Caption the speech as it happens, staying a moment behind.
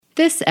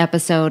This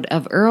episode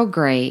of Earl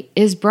Grey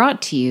is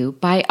brought to you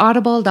by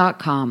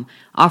Audible.com,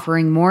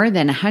 offering more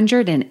than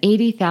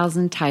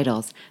 180,000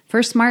 titles for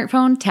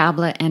smartphone,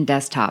 tablet, and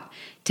desktop.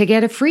 To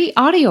get a free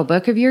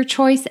audiobook of your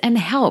choice and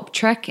help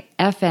Trek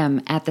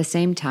FM at the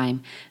same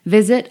time,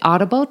 visit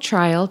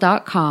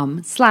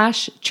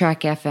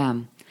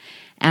audibletrial.com/trekfm.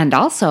 And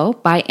also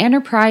by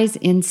Enterprise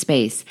in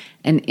Space,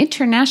 an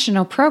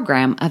international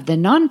program of the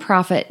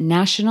nonprofit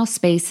National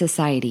Space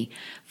Society.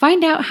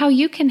 Find out how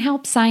you can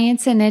help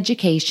science and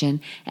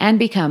education and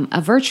become a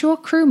virtual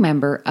crew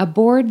member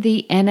aboard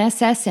the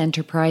NSS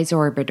Enterprise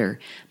Orbiter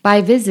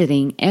by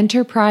visiting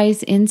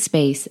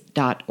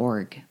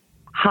enterpriseinspace.org.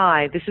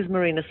 Hi, this is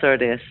Marina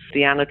Sirtis,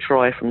 Deanna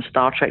Troi from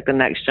Star Trek The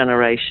Next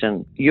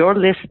Generation. You're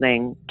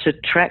listening to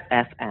Trek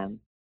FM.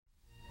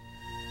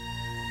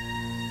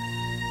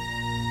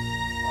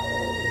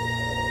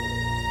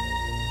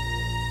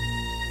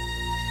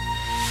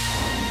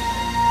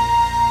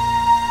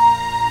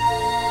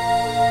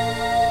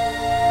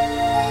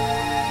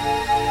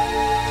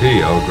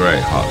 Tea Earl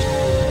Grey hot.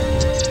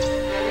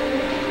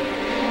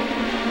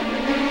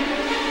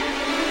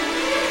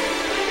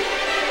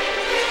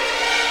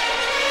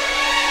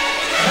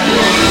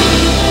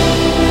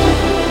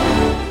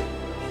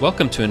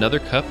 Welcome to another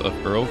cup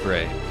of Earl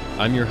Grey.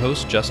 I'm your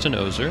host, Justin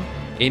Ozer.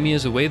 Amy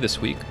is away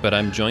this week, but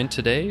I'm joined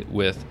today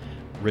with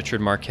Richard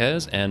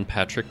Marquez and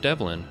Patrick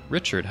Devlin.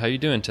 Richard, how are you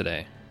doing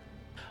today?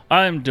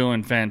 I'm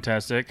doing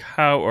fantastic.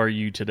 How are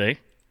you today?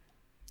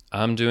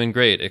 I'm doing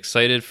great.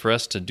 Excited for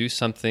us to do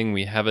something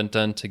we haven't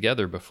done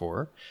together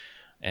before,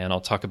 and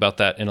I'll talk about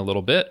that in a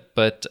little bit.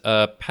 But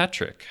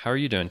Patrick, how are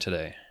you doing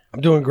today?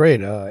 I'm doing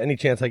great. Any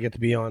chance I get to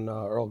be on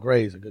Earl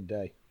Grey is a good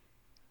day.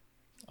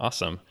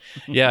 Awesome.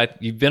 Yeah,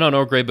 you've been on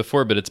Earl Grey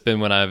before, but it's been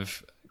when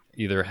I've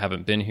either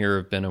haven't been here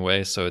or been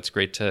away, so it's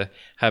great to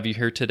have you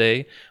here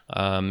today.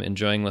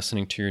 Enjoying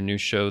listening to your new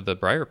show, The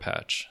Briar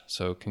Patch.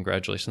 So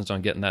congratulations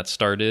on getting that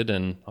started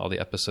and all the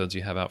episodes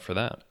you have out for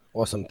that.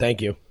 Awesome.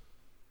 Thank you.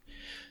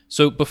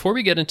 So before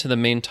we get into the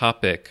main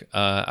topic,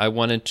 I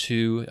wanted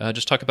to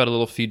just talk about a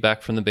little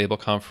feedback from the Babel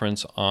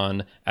Conference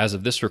on, as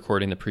of this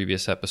recording, the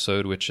previous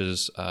episode, which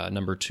is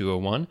number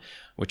 201,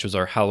 which was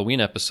our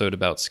Halloween episode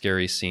about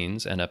scary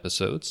scenes and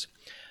episodes.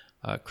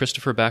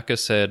 Christopher Bacca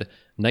said,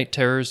 "Night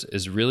Terrors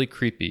is really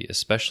creepy,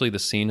 especially the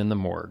scene in the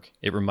morgue.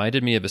 It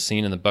reminded me of a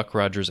scene in the Buck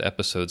Rogers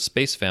episode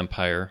Space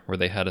Vampire, where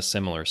they had a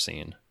similar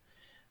scene."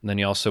 And then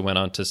he also went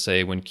on to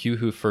say, "When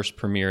Q-Who first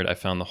premiered, I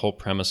found the whole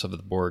premise of the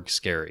Borg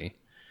scary."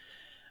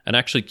 And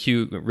actually,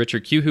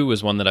 Richard, Q-Who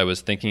was one that I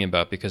was thinking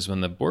about because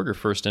when the Borg are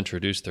first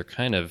introduced, they're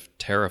kind of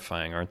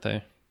terrifying, aren't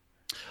they?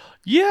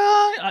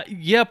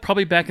 Yeah,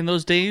 probably back in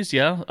those days,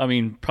 yeah. I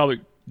mean,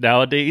 probably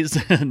nowadays,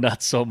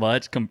 not so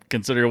much,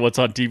 considering what's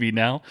on TV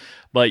now.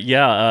 But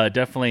yeah,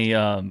 definitely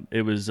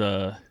it was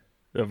a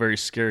very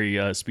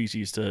scary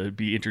species to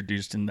be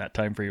introduced in that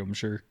time frame, I'm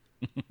sure.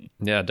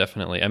 Yeah,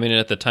 definitely. I mean,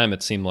 at the time,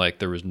 it seemed like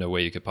there was no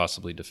way you could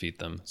possibly defeat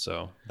them,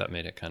 so that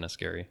made it kind of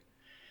scary.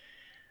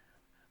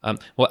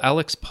 Well,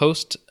 Alex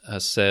Post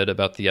said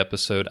about the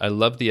episode, "I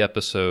love the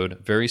episode.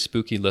 Very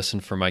spooky listen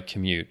for my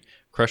commute.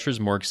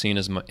 Crusher's morgue scene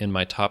is in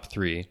my top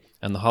 3,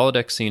 and the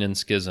holodeck scene in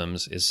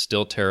Schisms is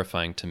still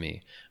terrifying to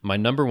me. My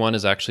number 1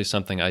 is actually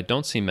something I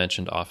don't see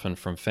mentioned often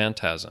from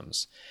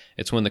Phantasms.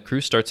 It's when the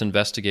crew starts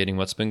investigating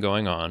what's been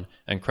going on,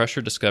 and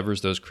Crusher discovers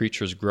those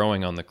creatures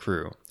growing on the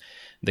crew.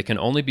 They can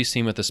only be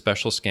seen with a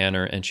special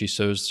scanner, and she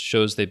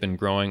shows they've been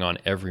growing on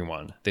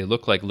everyone. They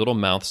look like little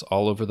mouths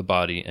all over the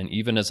body, and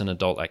even as an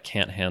adult, I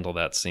can't handle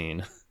that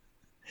scene."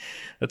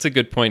 That's a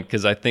good point,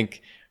 because I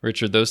think,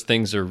 Richard, those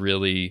things are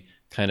really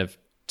kind of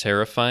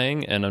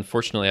terrifying, and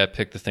unfortunately, I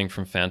picked the thing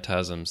from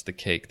Phantasms, the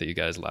cake that you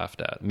guys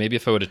laughed at. Maybe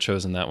if I would have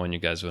chosen that one, you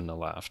guys wouldn't have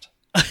laughed.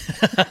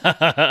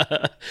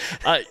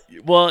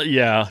 Well,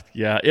 yeah.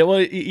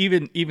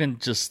 Even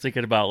just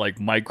thinking about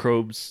like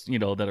microbes,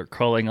 that are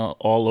crawling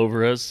all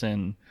over us,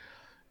 and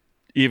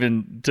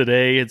even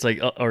today, it's like,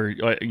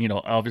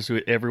 obviously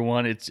with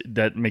everyone,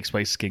 that makes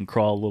my skin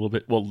crawl a little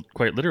bit. Well,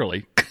 quite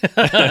literally.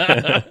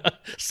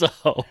 So,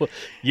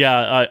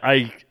 yeah,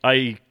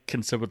 I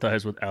can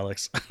sympathize with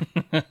Alex.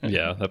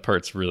 Yeah, that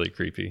part's really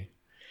creepy.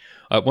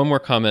 One more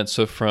comment.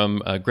 So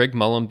from Greg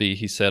Mullenby,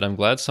 he said, "I'm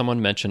glad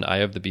someone mentioned Eye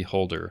of the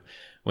Beholder.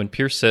 When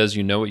Pierce says,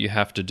 'You know what you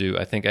have to do,'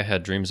 I think I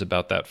had dreams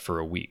about that for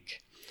a week.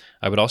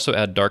 I would also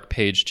add Dark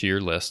Page to your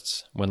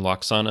lists. When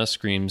Loxana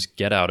screams,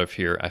 'Get out of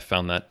here,' I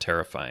found that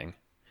terrifying."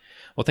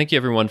 Well, thank you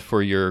everyone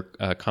for your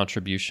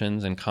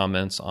contributions and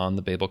comments on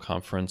the Babel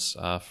Conference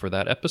for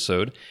that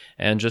episode.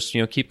 And just,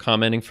 keep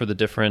commenting for the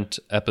different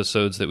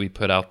episodes that we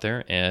put out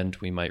there, and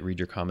we might read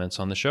your comments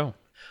on the show.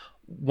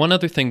 One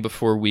other thing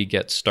before we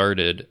get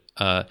started.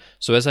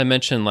 So as I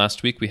mentioned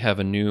last week, we have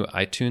a new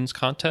iTunes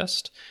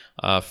contest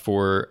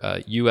for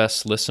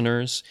U.S.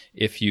 listeners.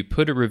 If you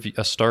put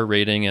a star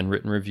rating and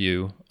written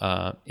review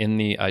in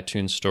the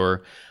iTunes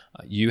store,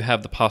 you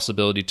have the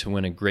possibility to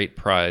win a great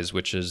prize,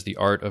 which is the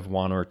Art of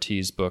Juan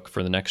Ortiz book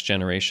for the Next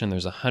Generation.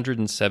 There's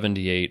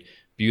 178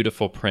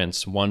 beautiful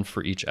prints, one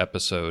for each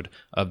episode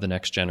of The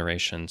Next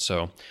Generation.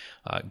 So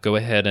go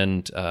ahead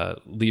and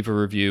leave a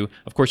review.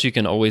 Of course, you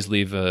can always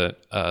leave a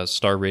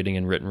star rating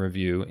and written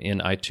review in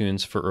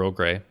iTunes for Earl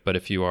Grey, but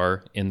if you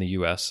are in the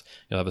U.S.,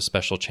 you'll have a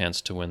special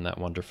chance to win that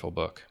wonderful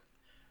book.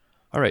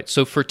 All right,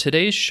 so for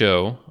today's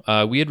show,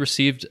 we had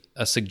received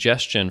a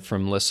suggestion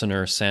from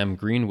listener Sam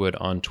Greenwood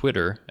on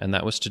Twitter, and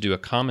that was to do a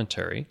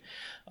commentary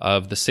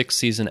of the 6th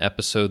season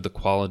episode, The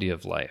Quality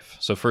of Life.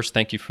 So first,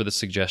 thank you for the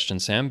suggestion,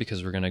 Sam,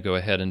 because we're going to go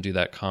ahead and do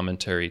that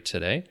commentary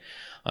today.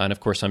 And of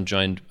course, I'm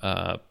joined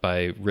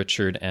by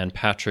Richard and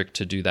Patrick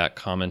to do that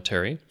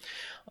commentary.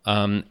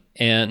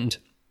 And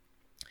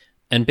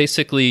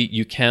basically,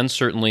 you can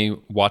certainly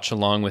watch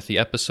along with the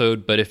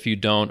episode, but if you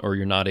don't, or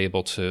you're not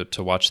able to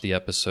watch the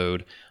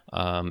episode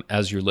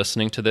as you're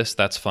listening to this,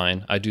 that's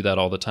fine. I do that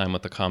all the time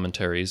with the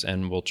commentaries,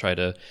 and we'll try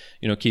to,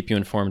 keep you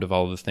informed of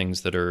all the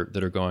things that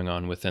are going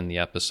on within the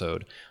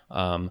episode.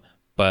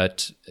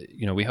 But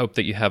we hope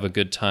that you have a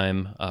good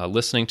time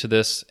listening to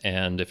this,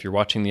 and if you're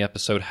watching the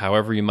episode,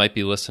 however you might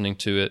be listening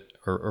to it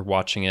or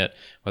watching it,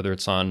 whether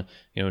it's on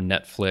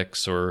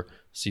Netflix or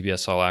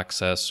CBS All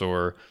Access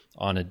or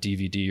on a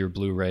DVD or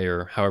Blu-ray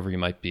or however you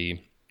might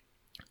be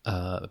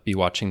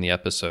watching the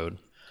episode.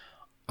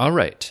 All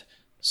right,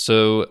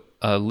 so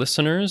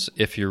listeners,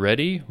 if you're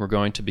ready, we're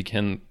going to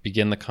begin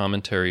the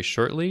commentary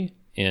shortly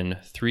in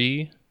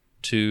 3,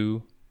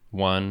 2,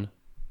 1,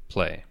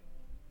 play.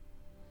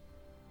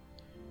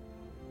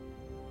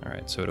 All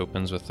right, so it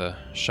opens with a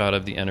shot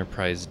of the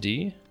Enterprise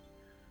D,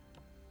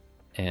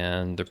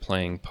 and they're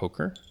playing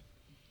poker.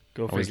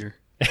 Go figure.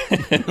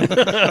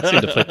 I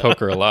seem to play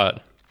poker a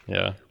lot.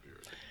 Yeah.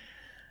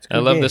 I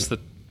love this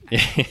that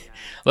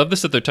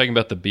they're talking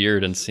about the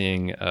beard and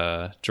seeing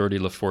Geordi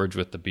LaForge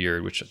with the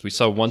beard, which we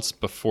saw once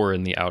before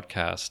in the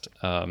Outcast.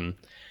 I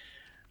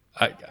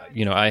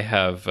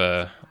have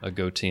a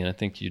goatee, and I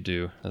think you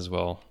do as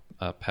well,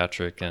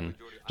 Patrick, and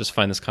just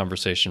find this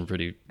conversation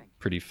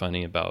pretty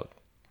funny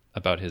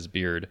about his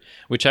beard,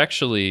 which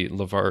actually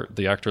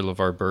the actor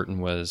LeVar Burton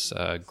was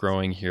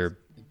growing here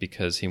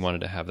because he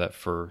wanted to have that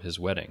for his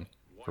wedding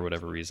for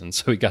whatever reason.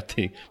 So he got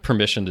the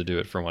permission to do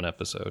it for one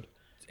episode.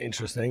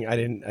 Interesting. I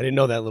didn't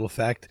know that little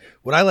fact.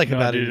 What I like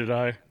about it, did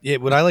I? Yeah,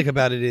 what I like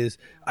about it is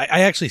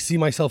I actually see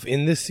myself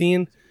in this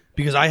scene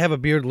because I have a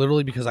beard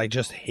literally because I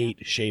just hate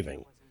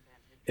shaving.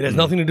 It has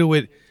nothing to do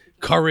with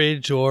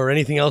courage or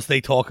anything else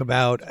they talk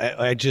about.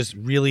 I just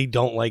really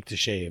don't like to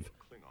shave.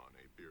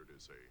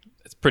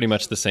 It's pretty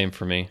much the same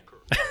for me.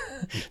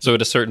 So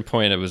at a certain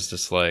point, it was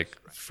just like,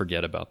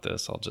 forget about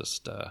this. I'll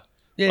just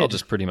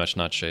pretty much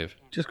not shave.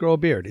 Just grow a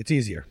beard. It's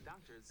easier.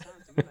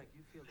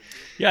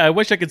 Yeah, I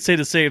wish I could say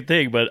the same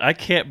thing, but I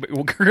can't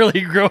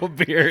really grow a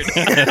beard.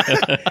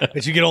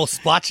 Did you get all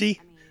splotchy?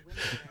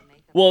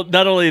 Well,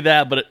 not only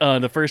that, but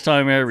the first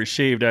time I ever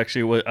shaved,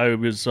 actually, I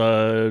was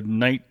I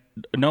think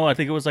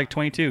it was like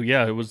 22.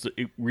 Yeah,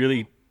 it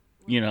really,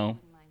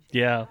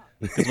 yeah.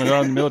 Because when I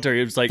was in the military,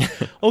 it was like,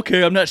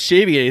 okay, I'm not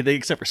shaving anything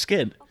except for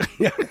skin.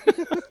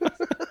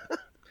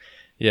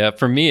 Yeah,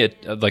 for me,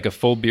 it like a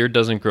full beard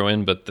doesn't grow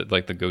in, but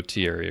the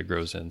goatee area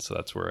grows in, so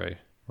that's where I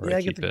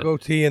I get the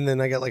goatee, and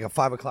then I get like a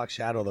 5 o'clock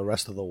shadow the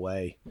rest of the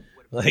way,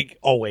 like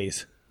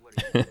always.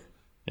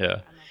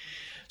 Yeah.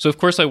 So of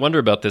course I wonder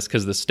about this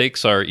because the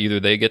stakes are either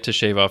they get to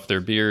shave off their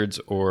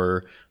beards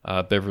or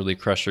Beverly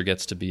Crusher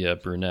gets to be a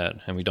brunette,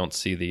 and we don't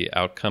see the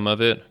outcome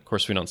of it. Of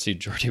course, we don't see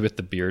Geordi with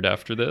the beard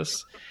after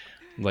this,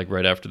 like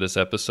right after this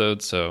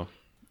episode. So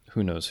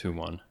who knows who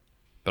won?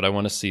 But I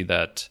want to see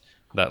that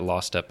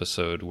lost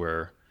episode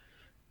where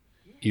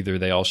either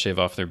they all shave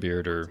off their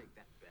beard or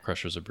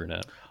Crusher's a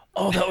brunette.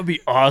 Oh, that would be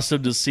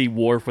awesome to see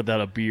Worf without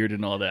a beard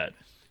and all that.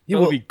 That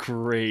would be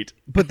great.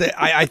 But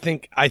I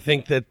think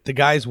that the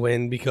guys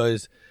win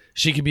because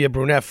she could be a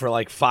brunette for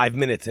like 5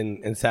 minutes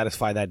and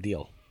satisfy that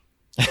deal.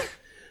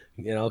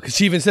 Because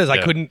she even says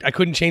I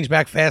couldn't change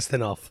back fast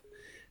enough.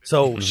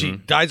 So she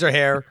dyes her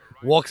hair,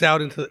 walks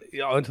out into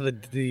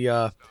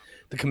the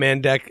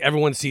command deck.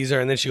 Everyone sees her,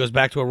 and then she goes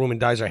back to her room and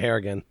dyes her hair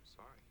again.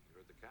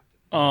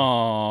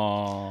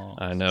 Oh,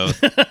 I know.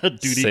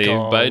 Duty Saved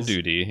calls. by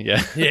duty.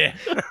 Yeah. Yeah.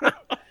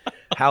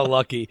 How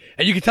lucky.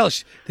 And you can tell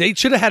they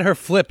should have had her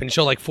flip and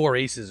show like 4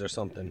 aces or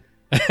something.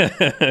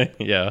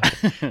 Yeah.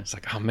 It's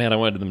like, oh man, I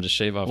wanted them to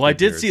shave off. Well, I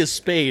did beards. see a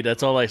spade.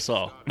 That's all I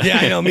saw. Yeah,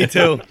 I know. Me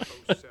too.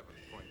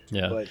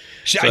 Yeah. But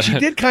she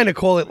did kind of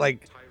call it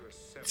like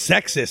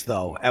sexist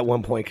though at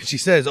one point because she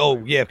says,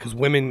 "Oh yeah, because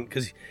women."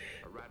 Because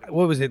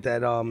what was it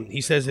that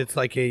he says it's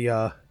like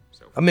a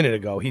minute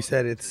ago he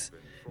said it's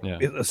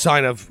a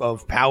sign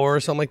of power or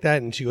something like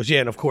that, and she goes,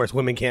 "Yeah, and of course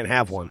women can't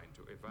have one."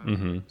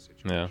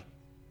 Mm-hmm. Yeah.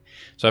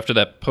 So after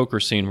that poker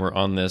scene, we're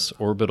on this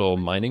orbital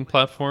mining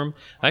platform.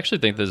 I actually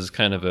think this is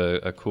kind of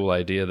a cool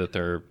idea that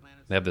they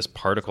have this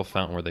particle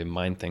fountain where they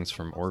mine things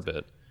from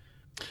orbit.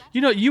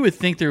 You would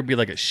think there would be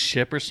like a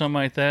ship or something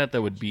like that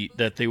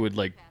that they would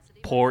like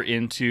pour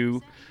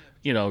into,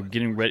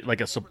 getting ready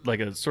like a sort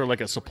of like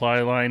a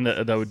supply line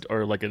that would,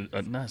 or like a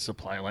not a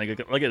supply line,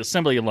 like an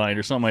assembly line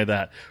or something like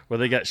that, where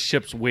they got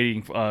ships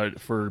waiting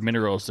for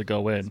minerals to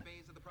go in.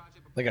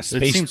 Like a It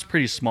space, seems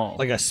pretty small.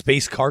 like a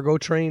space cargo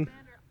train.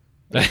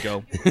 There you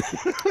go.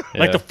 Yeah.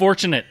 Like the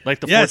fortunate.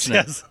 Yes,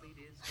 Fortunate. yes.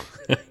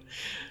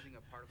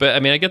 But I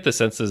mean, I get the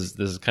sense this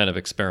is kind of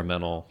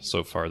experimental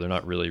so far. They're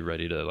not really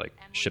ready to like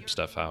ship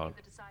stuff out.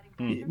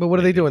 But what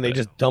are they doing? They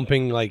just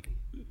dumping like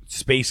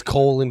space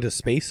coal into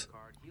space?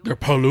 They're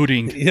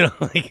polluting. You know,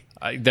 like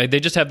They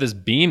just have this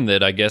beam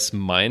that I guess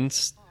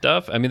mines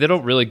stuff. I mean, they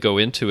don't really go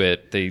into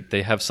it.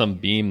 They have some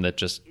beam that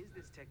just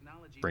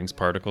brings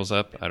particles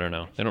up. I don't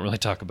know. They don't really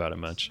talk about it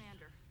much.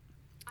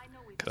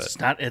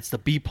 It's the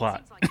B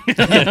plot.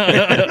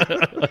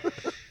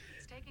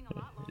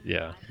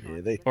 Yeah.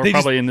 they Or just-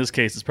 probably in this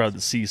case, it's probably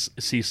the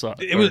C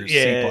plot. it was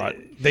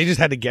They just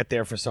had to get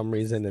there for some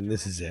reason, and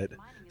this is it.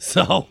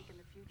 So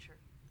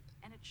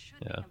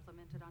Yeah.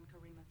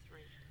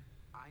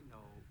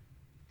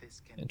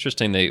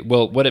 Interesting.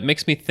 What it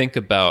makes me think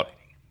about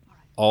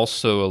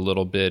also a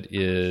little bit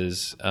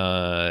is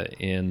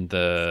in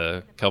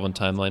the Kelvin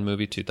Timeline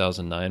movie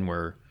 2009,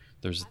 where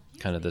there's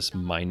kind of this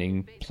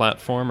mining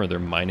platform, or they're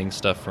mining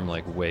stuff from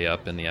like way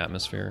up in the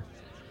atmosphere.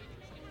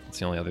 It's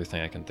the only other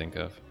thing I can think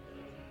of.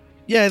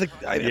 yeah,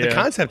 the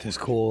concept is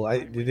cool.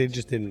 They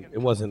just didn't. It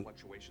wasn't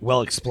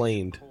well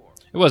explained.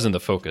 It wasn't the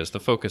focus. The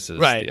focus is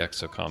Right. the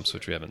exocomps,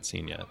 which we haven't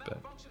seen yet. But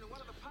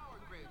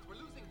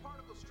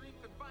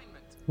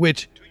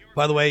Which,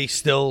 by the way,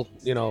 still,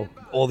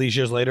 all these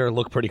years later,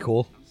 look pretty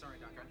cool.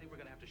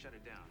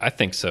 I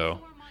think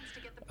so.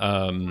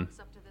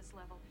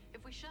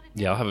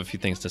 Yeah, I'll have a few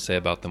things to say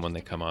about them when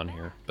they come on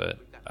here, but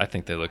I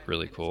think they look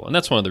really cool. And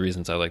that's one of the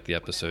reasons I like the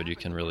episode. You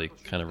can really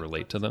kind of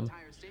relate to them.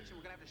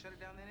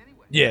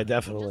 Yeah,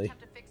 definitely.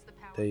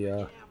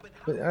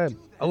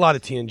 A lot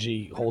of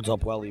TNG holds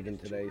up well even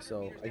today,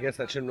 so I guess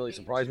that shouldn't really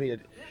surprise me.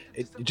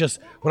 It just,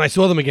 when I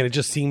saw them again, it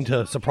just seemed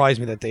to surprise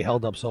me that they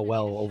held up so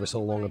well over so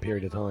long a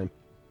period of time.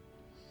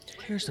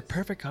 Here's the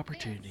perfect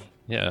opportunity.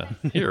 Yeah.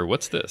 Here,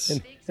 what's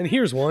this? And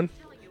here's one,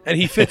 and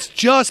he fits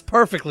just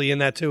perfectly in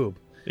that tube.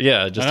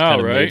 Yeah, just I know,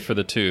 kind of right? made for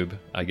the tube,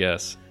 I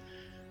guess.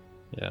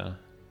 Yeah.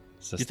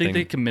 It's this You think thing-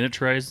 they can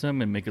miniaturize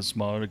them and make it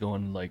smaller to go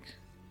in like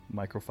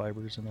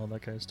microfibers and all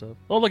that kind of stuff?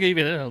 Oh, look at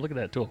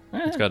that tool.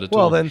 It's got a tool.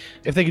 Well, then,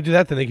 if they could do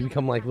that, then they could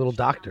become like little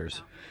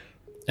doctors.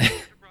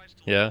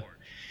 Yeah.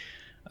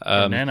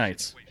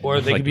 Nanites. Or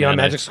they Like could be on nanites.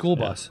 Magic School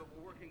Bus.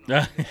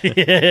 Yeah.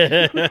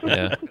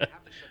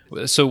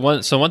 So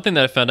one thing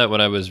that I found out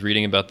when I was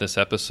reading about this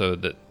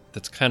episode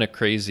that's kind of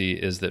crazy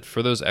is that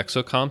for those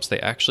exocomps, they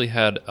actually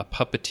had a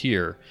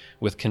puppeteer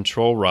with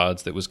control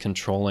rods that was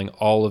controlling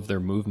all of their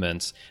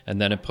movements,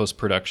 and then in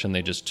post-production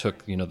they just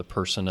took, the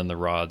person and the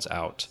rods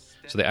out.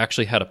 So they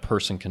actually had a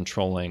person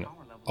controlling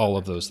all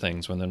of those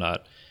things when they're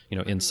not,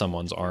 in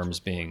someone's arms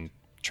being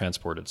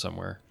transported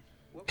somewhere.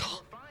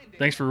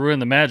 Thanks for ruining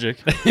the magic.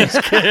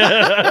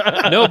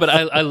 No, but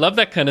I love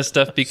that kind of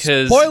stuff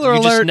because Spoiler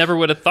you just alert. never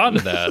would have thought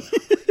of that.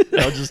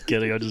 I'm just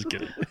kidding.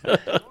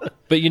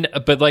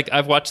 But but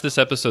I've watched this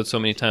episode so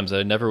many times that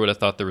I never would have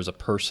thought there was a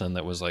person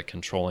that was like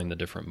controlling the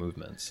different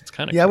movements. It's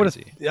kind of Yeah, I would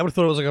crazy. have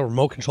thought it was like a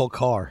remote control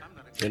car.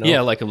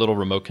 Yeah, like a little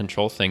remote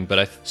control thing.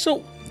 But So,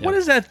 what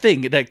is that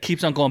thing that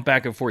keeps on going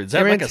back and forth? Is that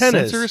They're like antennas. a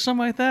sensor or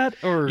something like that?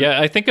 Or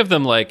I think of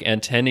them like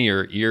antennae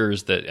or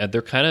ears that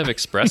they're kind of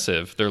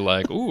expressive. They're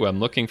like, "Ooh, I'm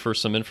looking for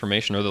some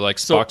information," or they're like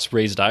Spock's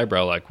raised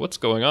eyebrow, like, "What's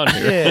going on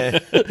here?"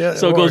 Yeah.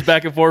 so it goes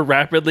back and forth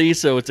rapidly.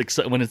 So it's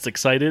when it's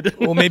excited.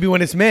 Well, maybe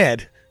when it's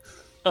mad.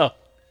 Oh,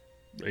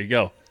 there you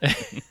go.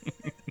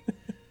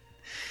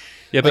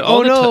 Yeah, but Like, all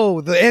oh the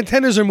no, the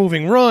antennas are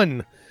moving.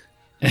 Run.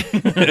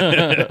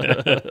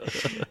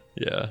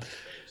 Yeah.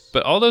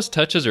 But all those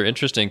touches are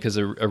interesting because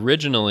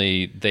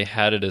originally they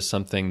had it as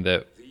something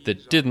that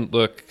didn't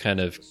look kind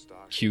of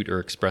cute or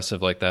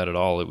expressive like that at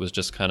all. It was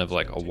just kind of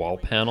like a wall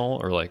panel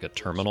or like a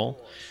terminal.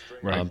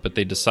 Right. But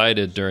they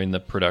decided during the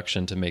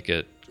production to make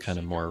it kind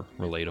of more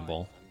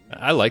relatable.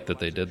 I like that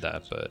they did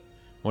that, but I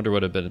wonder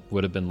what it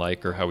would have been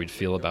like or how we'd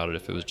feel about it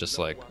if it was just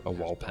like a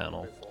wall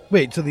panel.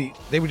 Wait, so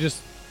they would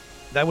just,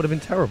 that would have been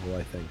terrible,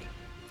 I think.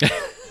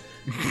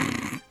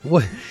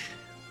 What?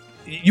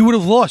 You would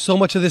have lost so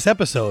much of this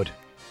episode.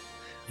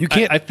 You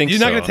can't. I think you're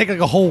not so. going to take like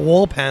a whole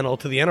wall panel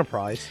to the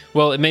Enterprise.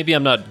 Well, maybe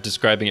I'm not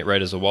describing it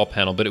right as a wall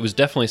panel, but it was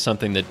definitely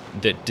something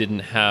that didn't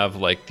have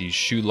like these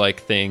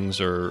shoe-like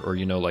things or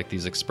like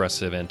these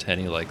expressive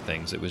antennae-like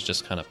things. It was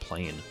just kind of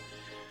plain.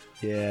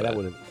 Yeah, that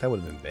would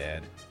have been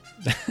bad.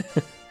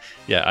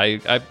 Yeah,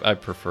 I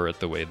prefer it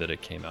the way that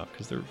it came out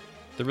because they're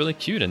really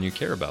cute and you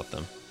care about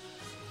them.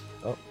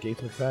 Oh,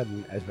 Gates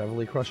McFadden as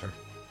Beverly Crusher.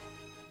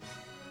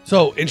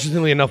 So,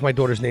 interestingly enough, my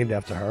daughter's named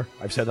after her.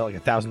 I've said that like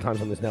 1,000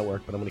 times on this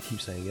network, but I'm going to keep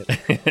saying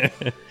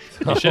it.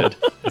 You should.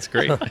 It's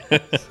great.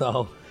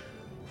 So,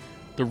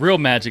 The real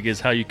magic is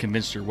how you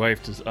convinced your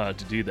wife to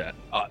do that.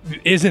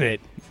 isn't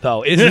it?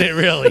 Though, isn't it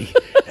really?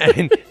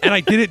 and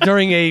I did it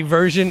during a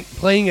version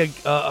playing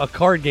a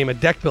card game, a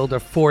deck builder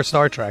for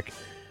Star Trek,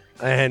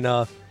 and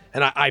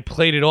I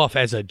played it off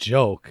as a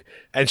joke,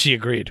 and she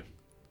agreed.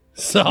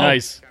 So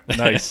Nice.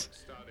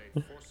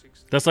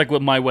 That's like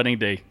with my wedding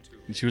day.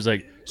 And she was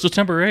like,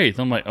 September 8th.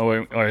 I'm like,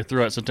 I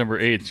threw out September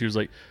 8th. She was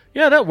like,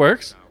 yeah, that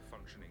works.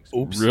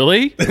 Oops.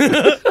 Really?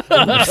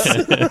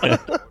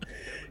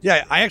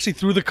 Yeah, I actually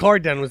threw the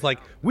card down and was like,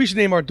 we should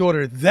name our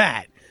daughter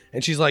that.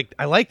 And she's like,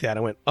 I like that.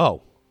 I went,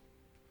 oh,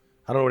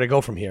 I don't know where to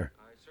go from here.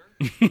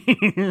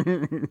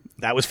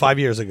 That was 5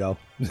 years ago.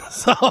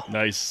 So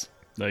Nice.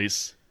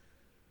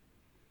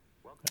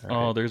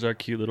 Oh, there's our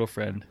cute little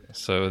friend.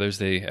 So there's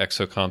the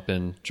exocomp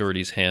in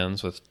Geordi's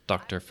hands with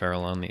Dr.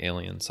 Farallon, the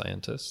alien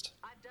scientist.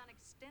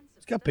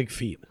 it's got big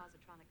feet.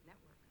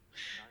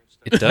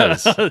 It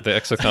does. The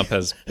exocomp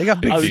has... They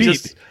got big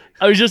feet.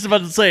 I was just about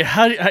to say,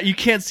 how you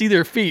can't see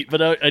their feet,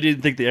 but I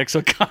didn't think the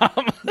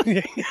exocom.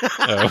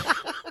 Oh.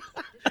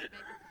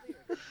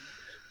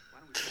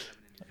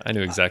 I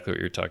knew exactly what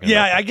you were talking about.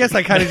 Yeah, I guess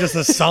I kind of just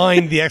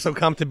assigned the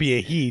exocomp to be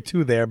a he,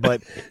 too, there.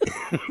 But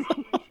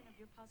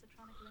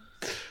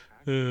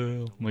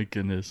Oh, my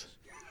goodness.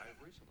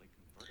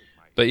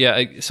 But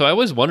yeah, so I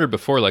always wondered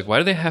before, like, why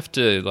do they have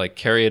to, like,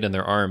 carry it in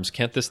their arms?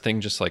 Can't this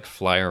thing just, like,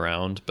 fly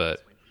around?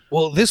 But...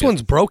 well, this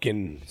one's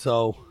broken,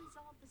 so...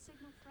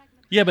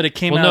 Yeah, but it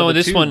came well, out no, of the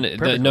this tube one,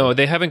 perfectly. no,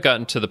 they haven't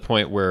gotten to the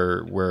point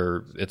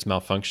where it's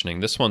malfunctioning.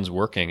 This one's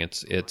working.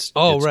 It's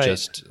right.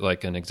 just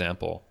like an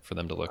example for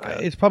them to look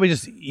at. It's probably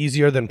just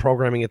easier than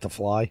programming it to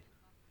fly.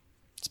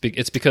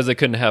 It's because they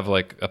couldn't have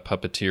like a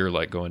puppeteer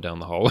like going down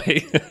the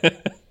hallway.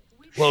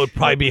 Well, it would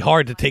probably be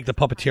hard to take the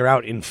puppeteer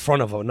out in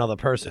front of another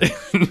person.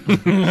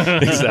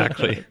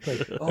 Exactly.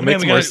 Oh, It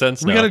makes more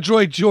sense we now.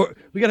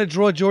 gotta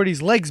draw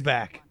Jordy's legs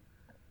back.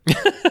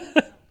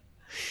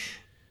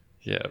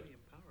 Yeah.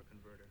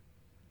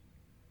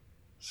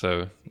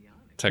 So,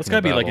 It's got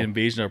to be like an Technobabble.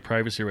 invasion of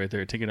privacy right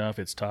there, taking off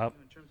its top.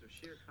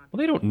 Well,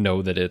 they don't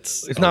know that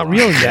it's not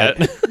real yet.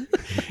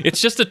 It's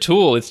just a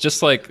tool. It's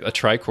just like a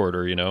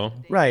tricorder, you know?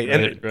 Right.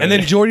 And Right. and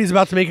then Jordy's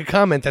about to make a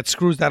comment that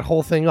screws that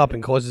whole thing up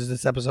and causes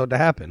this episode to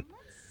happen.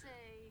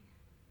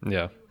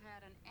 Yeah.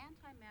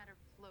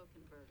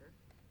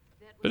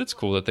 But it's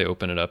cool that they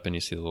open it up and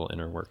you see the little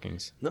inner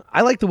workings. No,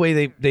 I like the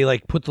way they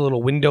like put the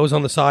little windows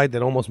on the side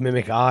that almost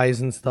mimic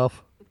eyes and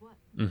stuff.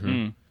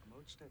 Mm-hmm.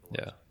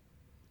 Yeah.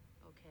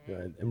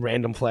 And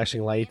random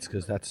flashing lights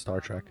because that's Star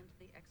Trek.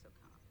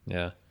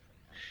 Yeah.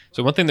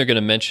 So one thing they're going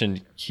to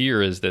mention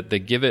here is that they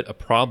give it a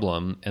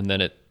problem and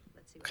then it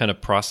kind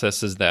of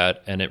processes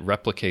that and it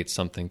replicates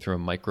something through a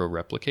micro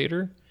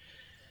replicator.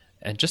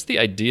 And just the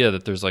idea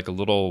that there's like a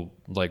little,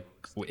 like,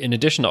 in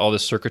addition to all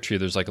this circuitry,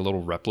 there's like a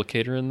little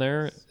replicator in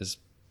there is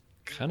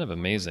kind of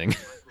amazing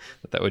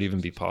that would even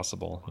be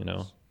possible, you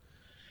know?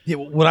 Yeah,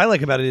 what I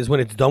like about it is when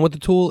it's done with the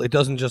tool, it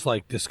doesn't just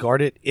like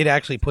discard it. It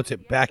actually puts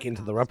it back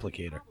into the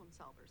replicator.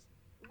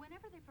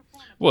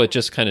 Well, it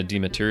just kind of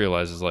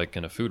dematerializes like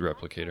in a food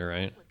replicator,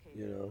 right?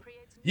 You know.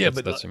 Yeah,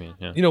 but that's what I mean.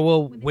 Yeah. you know,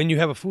 well, when you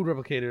have a food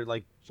replicator,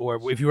 like, or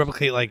if you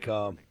replicate, like,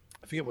 I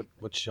forget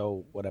what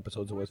show, what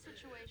episodes it was.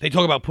 They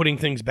talk about putting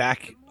things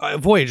back.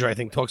 Voyager, I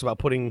think, talks about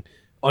putting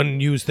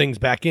unused things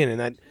back in, and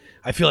that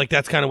I feel like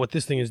that's kind of what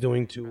this thing is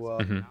doing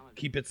to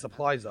keep its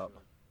supplies up.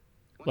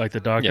 Like the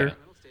doctor?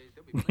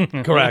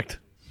 Yeah. Correct.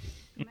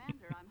 Commander,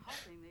 I'm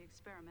hoping the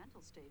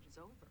experimental stage is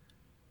over.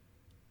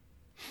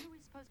 When are we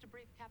supposed to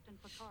brief Captain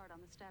Picard on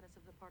the status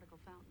of the particle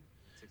fountain?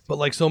 But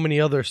like so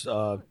many other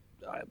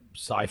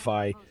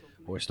sci-fi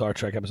or Star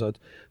Trek episodes,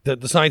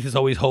 the scientist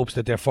always hopes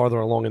that they're farther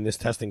along in this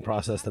testing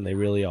process than they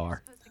really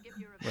are.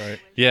 Right.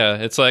 Yeah,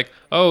 it's like,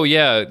 oh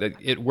yeah,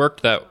 it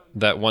worked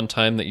that one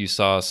time that you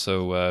saw,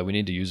 so we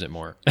need to use it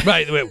more.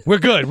 Right, we're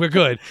good.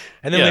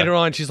 And then Yeah. later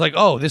on, she's like,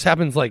 "Oh, this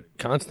happens like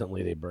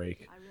constantly. They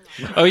break."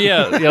 Oh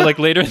yeah, like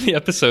later in the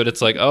episode,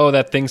 it's like, oh,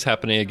 that thing's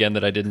happening again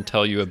that I didn't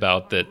tell you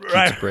about that keeps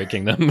Right.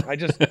 breaking them. I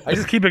just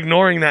keep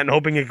ignoring that and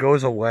hoping it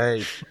goes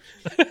away.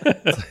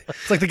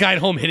 It's like the guy at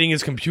home hitting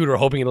his computer,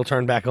 hoping it'll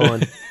turn back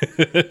on.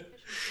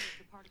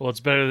 Well, it's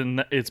better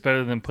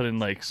than putting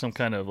like some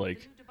kind of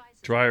like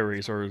dry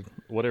erase or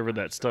whatever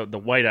that stuff, the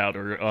whiteout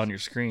or on your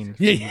screen.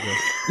 Yeah.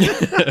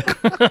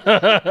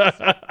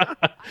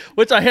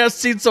 Which I have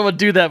seen someone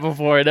do that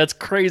before, and that's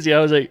crazy. I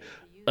was like,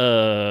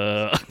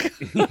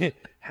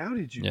 How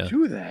did you Yeah.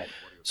 do that?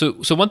 So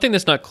one thing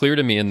that's not clear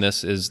to me in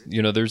this is,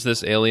 you know, there's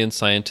this alien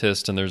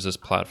scientist and there's this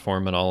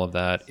platform and all of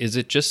that. Is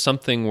it just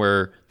something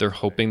where they're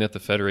hoping that the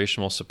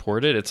Federation will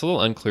support it? It's a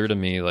little unclear to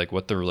me, like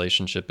what the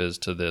relationship is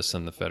to this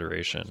and the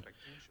Federation.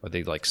 Are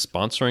they like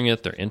sponsoring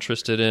it? They're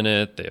interested in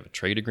it? They have a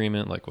trade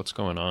agreement? Like what's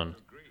going on?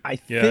 I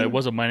yeah, think, it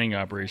was a mining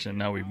operation.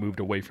 Now we've moved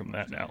away from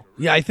that now.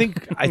 Yeah, I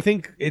think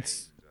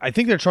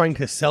they're trying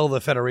to sell the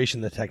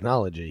Federation the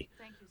technology.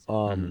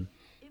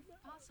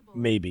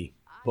 Maybe,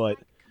 but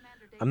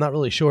I'm not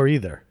really sure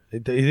either.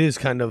 It is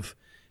kind of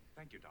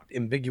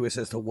ambiguous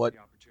as to what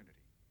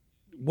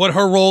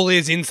her role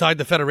is inside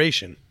the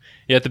Federation.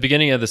 Yeah, at the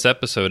beginning of this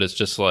episode, it's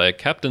just like,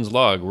 Captain's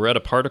log, we're at a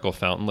particle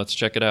fountain, let's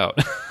check it out.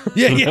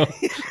 Yeah.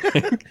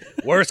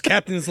 Worst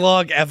captain's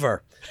log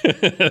ever.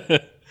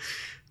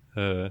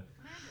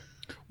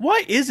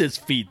 Why is its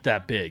feet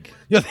that big?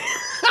 Yeah.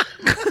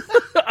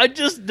 I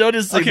just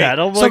noticed Okay, that.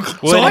 I'm so- like, so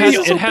Well, why it is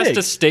has, it so it has big?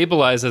 to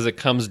stabilize as it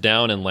comes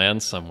down and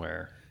lands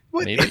somewhere.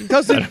 What? Maybe? It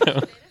doesn't.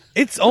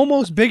 It's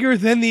almost bigger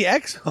than the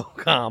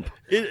exocomp.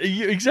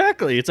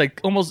 exactly. It's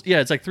like almost,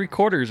 it's like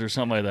 3/4 or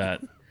something like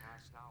that.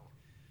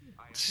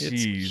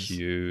 Jeez.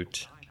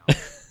 Cute.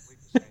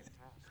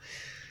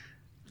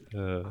 I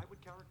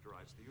would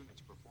characterize the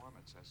unit's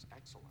performance as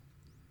excellent.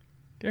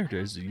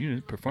 Characterize the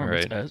unit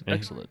performance Right. as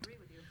excellent.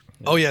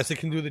 Oh yes, it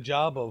can do the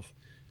job of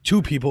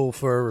 2 people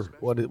for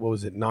what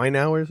was it, 9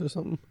 hours or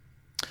something?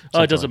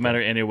 Oh, it doesn't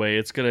matter anyway.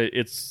 It's gonna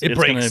It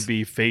breaks. gonna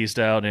be phased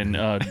out, and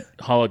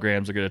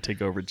holograms are gonna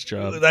take over its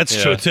job. That's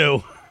Yeah. true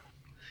too.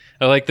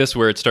 I like this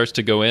where it starts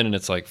to go in and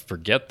it's like,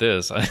 forget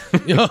this. I'm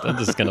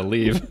just gonna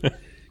leave.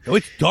 Oh,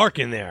 it's dark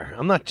in there.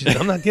 I'm not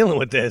dealing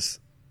with this. See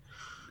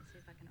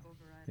if I can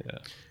override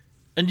it.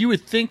 And you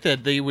would think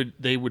that they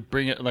would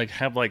bring it, like,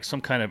 have like some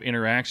kind of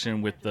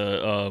interaction with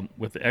the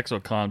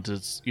exocom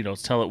to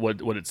tell it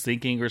what it's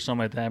thinking or something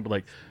like that, but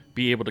like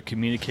be able to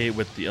communicate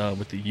with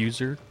the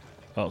user.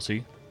 Oh,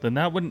 see, then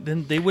that wouldn't.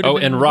 Then they would. Oh,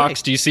 and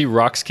rocks. Do you see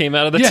rocks came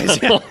out of the Yes,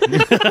 tunnel?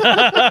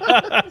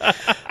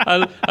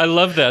 I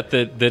love that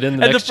in the And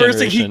next the first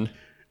generation.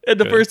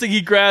 first thing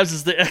he grabs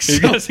is the He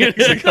goes,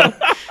 exocom.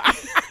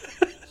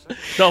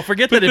 No,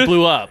 forget that it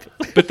blew up.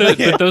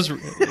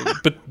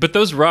 but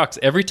those rocks.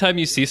 Every time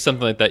you see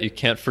something like that, you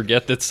can't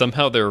forget that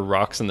somehow there are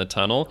rocks in the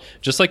tunnel.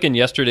 Just like in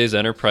yesterday's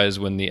Enterprise,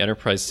 when the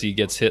Enterprise C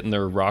gets hit and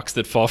there are rocks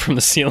that fall from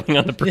the ceiling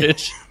on the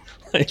bridge.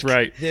 That's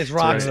right. There's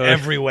rocks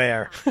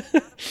everywhere.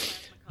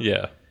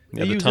 Yeah,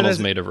 They the use it tunnel's as-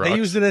 made of rocks. They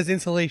use it as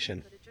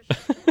insulation.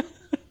 It's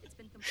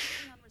been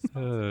completely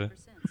unresponsive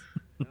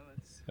ever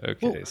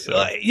since. Okay,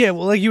 so Yeah,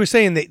 well, like you were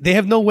saying, they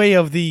have no way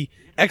of the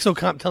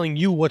exocomp telling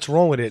you what's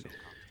wrong with it.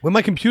 When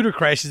my computer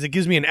crashes, it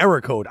gives me an error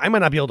code. I might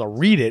not be able to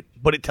read it,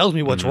 but it tells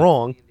me what's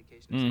wrong.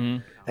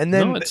 And then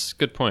no, it's a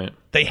good point.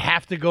 they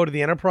have to go to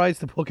the Enterprise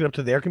to hook it up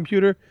to their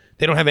computer.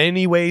 They don't have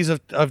any ways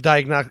of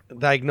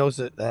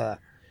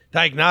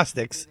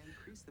diagnostics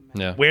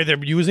Yeah, where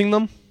they're using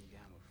them.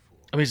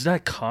 I mean, it's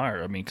that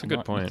car. I mean, come good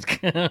on. point.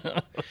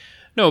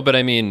 No, but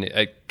I mean,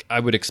 I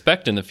would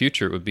expect in the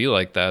future it would be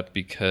like that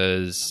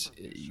because,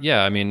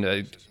 yeah, I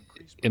mean,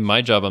 in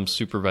my job, I'm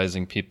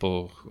supervising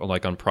people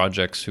like on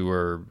projects who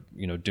are,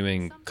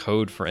 doing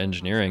code for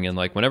engineering. And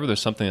like whenever there's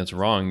something that's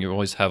wrong, you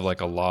always have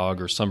like a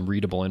log or some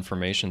readable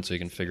information so you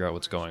can figure out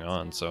what's going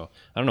on. So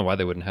I don't know why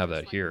they wouldn't have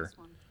that here.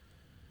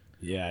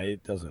 Yeah,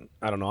 it doesn't.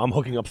 I don't know. I'm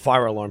hooking up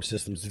fire alarm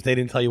systems. If they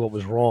didn't tell you what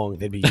was wrong,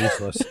 they'd be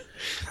useless.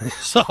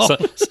 so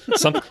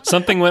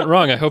Something went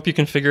wrong. I hope you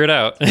can figure it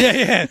out.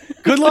 yeah.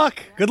 Good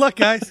luck. Good luck,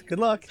 guys. Good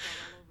luck.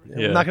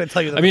 Yeah. I'm not going to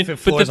tell you that I mean, the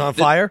fifth but floor is on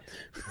fire.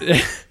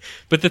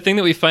 But the thing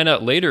that we find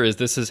out later is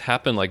this has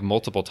happened like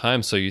multiple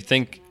times. So you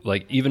think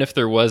like even if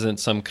there wasn't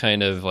some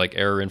kind of like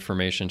error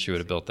information, she would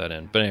have built that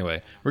in. But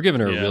anyway, we're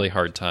giving her a really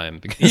hard time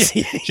because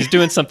she's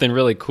doing something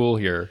really cool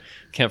here.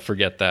 Can't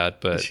forget that.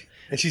 But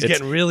And she's it's-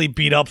 getting really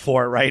beat up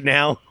for it right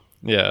now.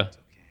 yeah.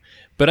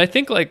 But I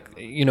think like,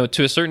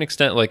 to a certain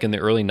extent, like in the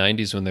early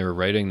 90s when they were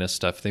writing this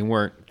stuff, they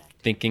weren't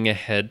thinking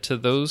ahead to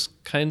those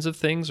kinds of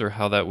things or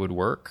how that would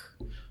work.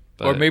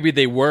 But, Or maybe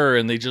they were,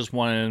 and they just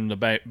wanted him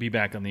to be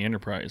back on the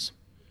Enterprise.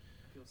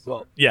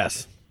 Well,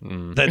 yes.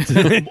 Mm. That's,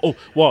 Oh,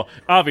 well,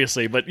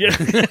 obviously, but yeah,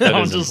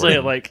 I'm is just saying,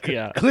 important. like,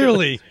 yeah.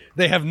 clearly,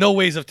 they have no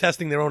ways of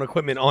testing their own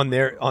equipment on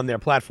their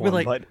platform.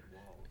 But,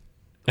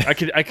 But I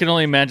can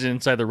only imagine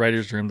inside the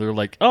writers' room, they're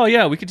like, "Oh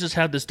yeah, we could just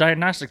have this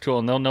diagnostic tool,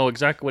 and they'll know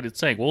exactly what it's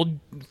saying." Well,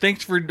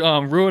 thanks for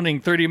ruining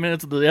 30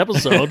 minutes of the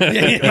episode.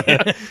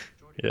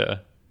 yeah.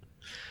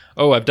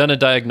 Oh, I've done a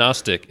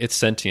diagnostic. It's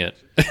sentient.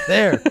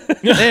 there,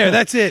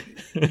 that's it.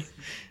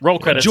 Roll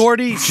credits.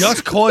 Geordi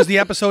just caused the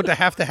episode to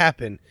have to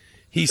happen.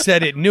 He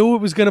said it knew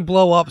it was going to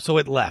blow up, so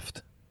it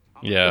left.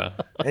 Yeah.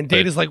 And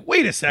Data's like,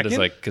 wait a It's second.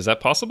 like, is that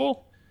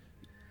possible?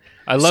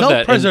 I love that.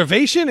 And-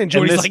 Self-preservation? And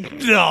Geordi's this- like,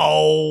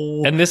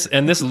 no. And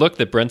this look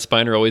that Brent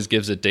Spiner always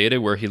gives at Data,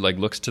 where he like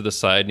looks to the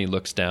side and he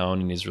looks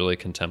down and he's really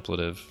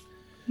contemplative,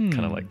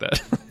 kind of like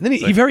that. And then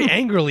he very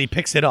angrily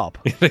picks it up.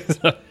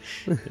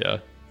 Yeah,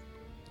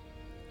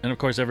 And of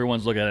course,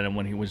 everyone's looking at him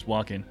when he was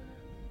walking.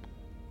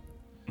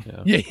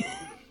 Yeah.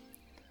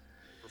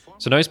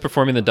 so now he's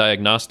performing the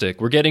diagnostic.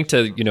 We're getting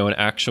to an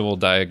actual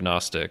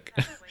diagnostic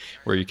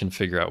where you can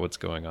figure out what's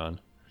going on.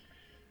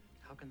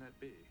 How can that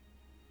be?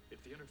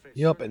 If the interface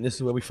Yep, and this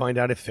is where we find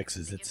out it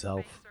fixes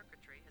itself.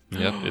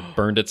 Yep, it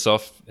burned its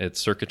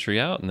circuitry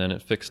out and then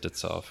it fixed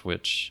itself.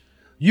 Which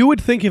You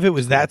would think if it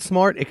was that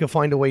smart, it could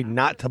find a way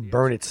not to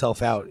burn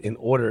itself out in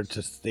order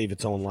to save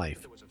its own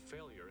life. was a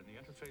failure in the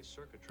interface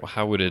circuitry. well,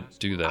 how would it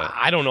do that?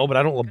 I don't know, but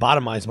I don't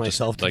lobotomize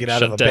myself to like, get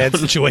out of a shut bad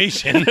down.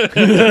 situation.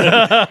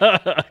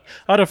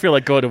 I don't feel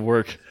like going to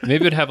work.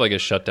 Maybe it'd have like a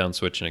shutdown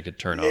switch and it could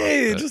turn off.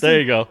 Yeah, but- just There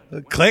you go.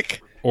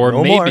 click. Or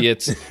No maybe more.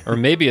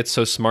 it's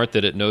so smart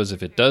that it knows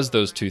if it does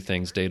those two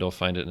things, Data will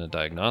find it in a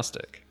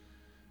diagnostic.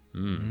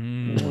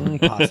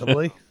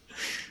 Possibly.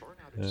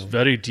 It's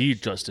very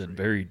deep, Justin.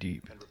 Very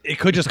deep. It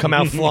could just come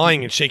out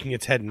flying and shaking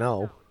its head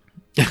no.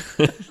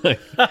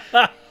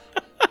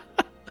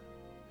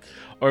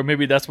 Or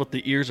maybe that's what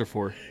the ears are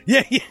for.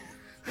 Yeah.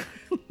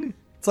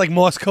 It's like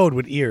Morse code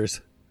with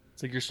ears.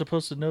 It's like you're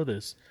supposed to know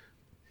this.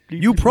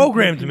 You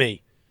programmed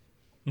me.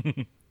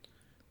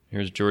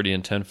 Here's Geordi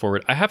in 10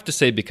 forward. I have to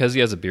say, because he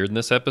has a beard in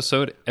this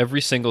episode,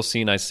 every single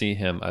scene I see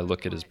him, I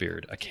look at his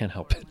beard. I can't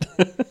help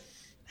it.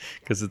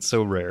 because it's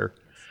so rare.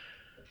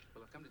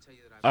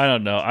 I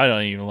don't know. I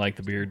don't even like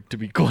the beard, to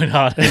be quite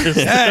honest.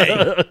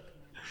 Hey!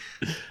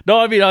 No,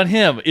 I mean on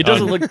him. It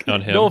doesn't look.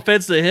 on him. No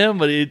offense to him,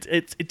 but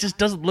it just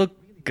doesn't look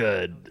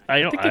good.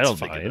 I don't it's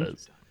think fine. it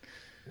is.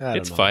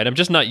 It's fine. I'm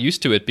just not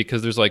used to it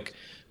because there's like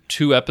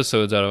 2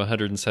 episodes out of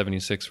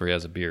 176 where he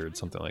has a beard,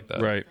 something like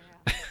that. Right.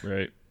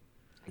 Right.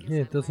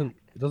 Yeah, it doesn't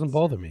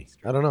bother me.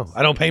 I don't know.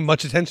 I don't pay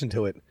much attention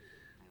to it.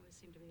 I always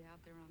seem to be out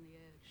there on the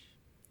edge,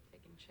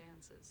 taking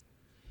chances.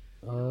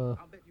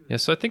 Yeah,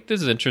 so I think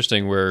this is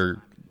interesting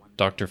where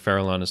Dr.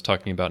 Farallon is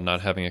talking about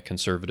not having a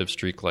conservative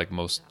streak like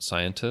most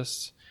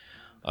scientists.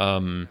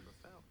 And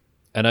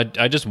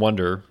I just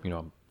wonder,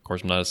 of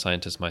course, I'm not a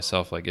scientist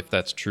myself, like if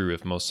that's true,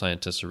 if most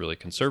scientists are really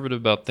conservative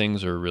about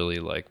things or really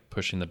like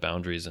pushing the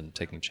boundaries and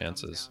taking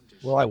chances.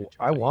 Well,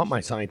 I want my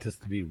scientists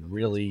to be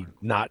really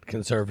not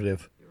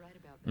conservative.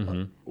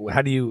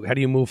 How do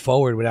you move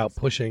forward without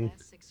pushing,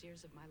 6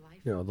 years of my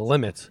life. the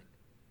limits?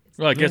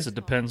 Well, I guess it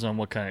depends on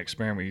what kind of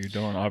experiment you're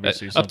doing.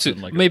 Obviously, Up to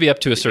something like maybe up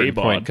to a certain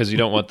A-bod. point because you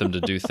don't want them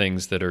to do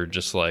things that are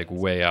just like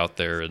way out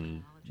there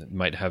and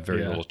might have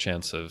very Yeah. little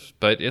chance of.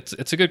 But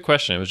it's a good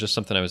question. It was just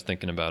something I was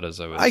thinking about as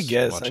I was I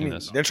guess. watching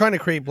this. They're trying to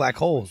create black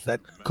holes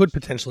that could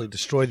potentially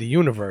destroy the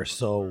universe.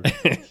 So,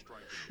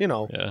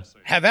 Yeah.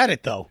 have at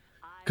it though.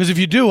 Because if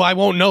you do, I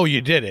won't know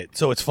you did it.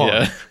 So it's fine.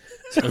 Yeah.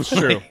 That's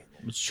true.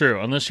 It's true.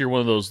 Unless you're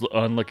one of those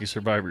unlucky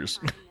survivors.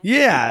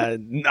 Yeah,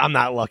 I'm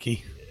not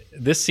lucky.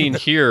 This scene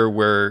here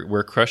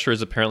where Crusher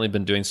has apparently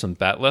been doing some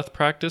Batleth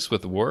practice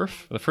with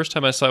Worf. The first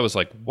time I saw it, I was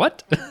like,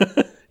 what? Yeah, did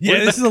this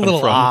that is a come little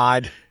from?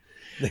 odd.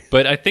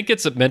 But I think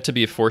it's meant to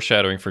be a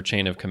foreshadowing for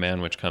Chain of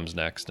Command, which comes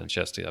next, and she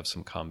has to have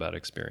some combat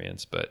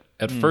experience. But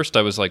at first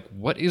I was like,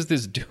 what is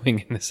this doing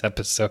in this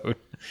episode?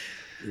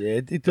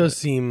 Yeah, it does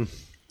seem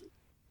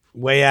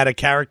way out of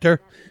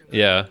character.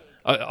 Yeah.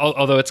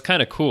 Although it's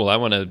kind of cool. I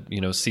want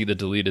to, see the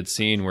deleted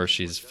scene where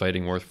she's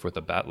fighting Worf with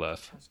a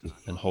Batleth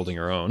and holding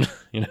her own,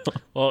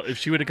 Well, if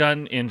she would have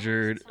gotten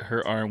injured,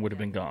 her arm would have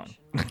been gone.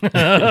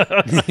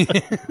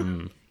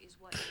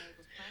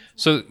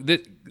 So,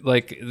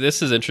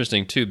 this is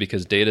interesting, too,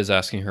 because Data's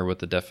asking her what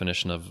the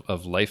definition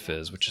of life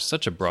is, which is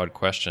such a broad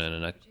question,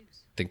 and I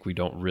think we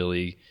can't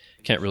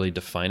really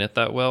define it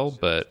that well,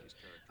 but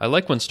I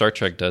like when Star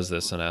Trek does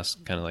this and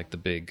asks kind of like the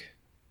big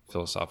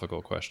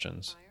philosophical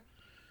questions.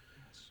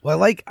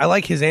 Well, I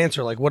like his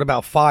answer. Like, what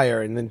about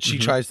fire? And then she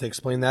tries to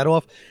explain that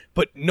off.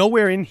 But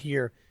nowhere in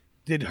here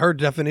did her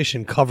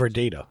definition cover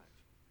Data.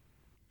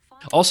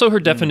 Also, her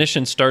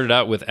definition started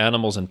out with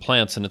animals and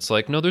plants, and it's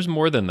like, no, there's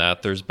more than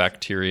that. There's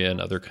bacteria and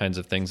other kinds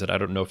of things that I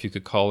don't know if you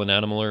could call an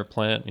animal or a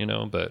plant,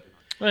 but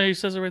Well, he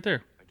says it right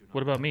there.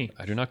 What about me?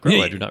 I do not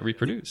grow, I do not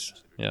reproduce.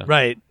 Yeah.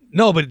 Right.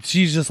 No, but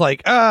she's just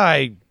like,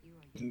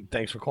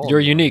 thanks for calling. You're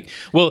me. unique.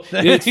 Well,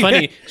 it's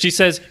funny. She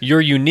says you're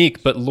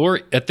unique, but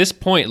Lore, at this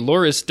point,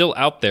 Lore is still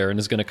out there and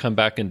is going to come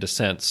back in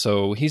Descent,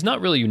 so he's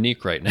not really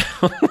unique right now.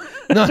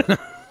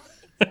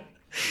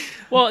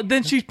 Well,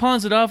 then she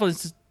pawns it off.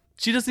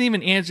 She doesn't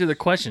even answer the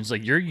question. She's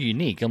like, "You're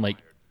unique." I'm like,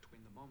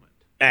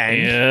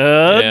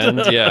 And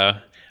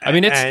Yeah. I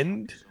mean,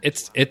 And?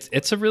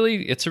 it's a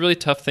really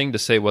tough thing to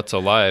say what's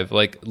alive.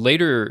 Like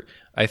later,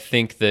 I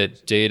think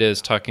that Data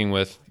is talking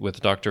with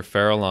Dr.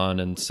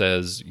 Farallon and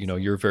says,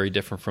 you're very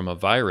different from a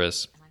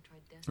virus.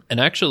 And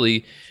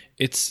actually,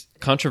 it's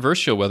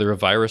controversial whether a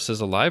virus is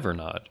alive or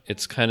not.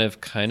 It's kind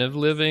of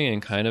living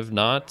and kind of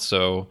not.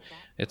 So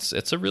it's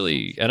a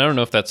really, and I don't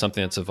know if that's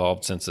something that's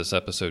evolved since this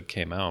episode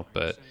came out,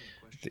 but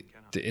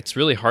it's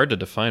really hard to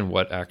define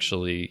what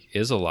actually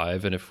is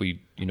alive. And if we,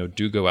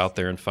 do go out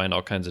there and find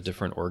all kinds of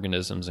different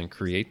organisms and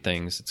create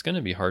things, it's going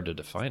to be hard to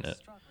define it.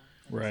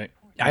 right.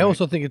 I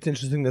also think it's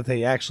interesting that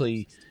he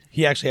actually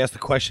asked the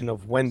question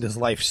of when does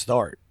life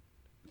start.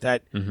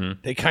 That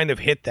they kind of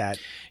hit that.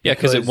 Yeah,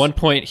 because at one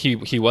point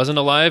he wasn't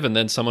alive, and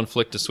then someone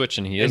flicked a switch,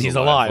 and he's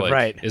alive, Like,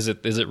 right. Is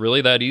it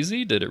really that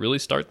easy? Did it really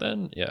start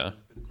then? Yeah,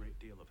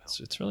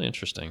 it's really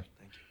interesting.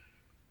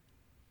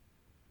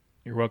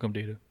 You're welcome,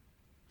 Data.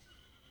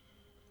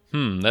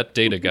 That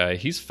Data guy,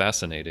 he's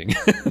fascinating.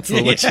 That's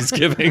the look she's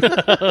giving.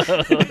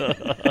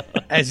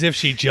 As if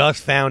she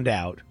just found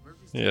out.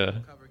 Yeah,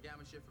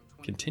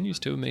 continues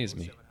to amaze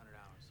me.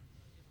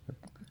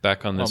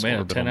 Back on this a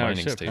orbital 10-hour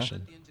mining shift, huh?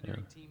 station. Yeah.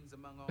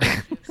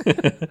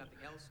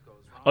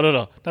 Oh,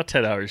 no. Not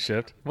 10-hour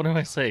shift. What am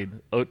I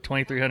saying?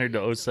 2300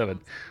 to 07.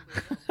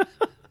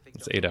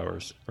 It's 8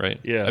 hours, right?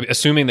 Yeah. I mean,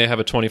 assuming they have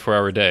a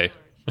 24-hour day.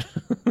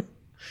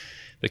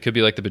 They could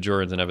be like the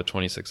Bajorans and have a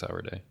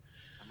 26-hour day.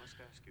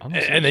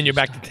 And then you're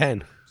back to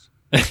 10.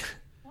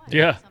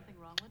 Yeah. Something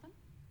wrong with him?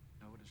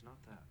 No, it is not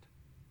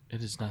that.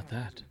 It is not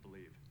that.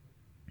 Believe.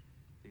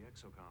 The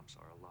exocomps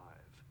are alive.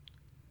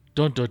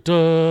 Dun, dun,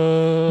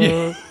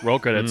 dun. Roll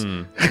credits.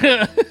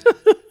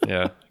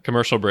 Yeah.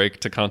 Commercial break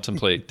to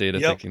contemplate Data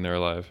Yep. thinking they're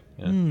alive.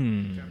 Yeah.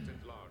 And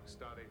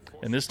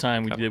this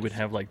time we would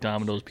have like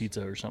Domino's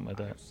Pizza or something like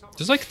that.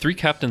 There's like 3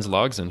 captain's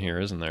logs in here,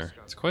 isn't there?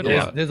 It's quite a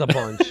lot. There's a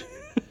bunch.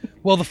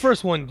 Well, the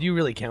first one, do you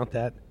really count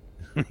that?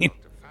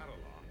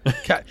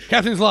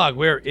 Captain's log,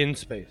 we're in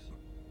space.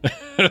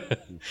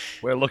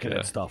 We're looking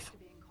at stuff.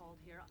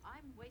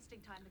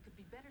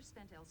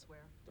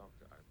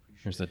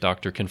 There's the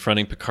doctor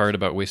confronting Picard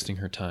about wasting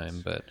her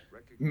time, but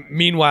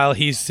Meanwhile,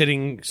 he's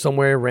sitting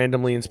somewhere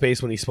randomly in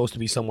space when he's supposed to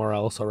be somewhere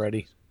else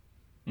already.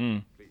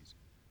 I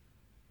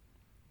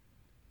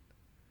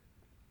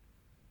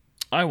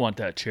want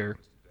that chair.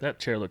 That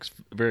chair looks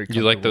very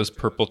comfortable. you like those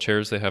purple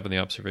chairs they have in the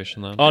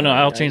observation lounge? Oh, no,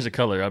 I'll change the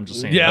color. I'm just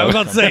saying. Yeah, I was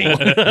about to say,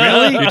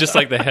 really? You just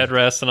like the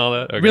headrest and all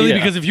that? Okay. Really? Yeah.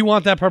 Because if you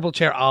want that purple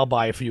chair, I'll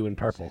buy it for you in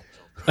purple.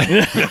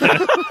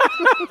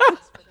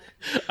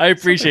 I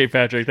appreciate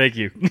Patrick. Thank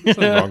you.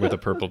 Nothing wrong with a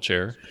purple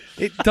chair.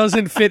 It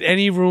doesn't fit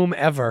any room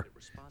ever.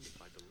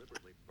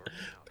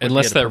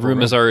 Unless get a that purple room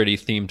room. is already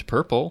themed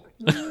purple.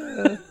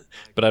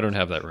 But I don't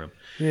have that room.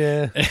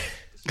 Yeah.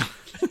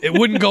 It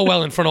wouldn't go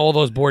well in front of all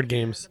those board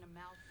games.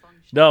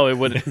 No, it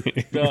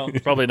wouldn't. No,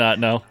 probably not.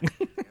 No.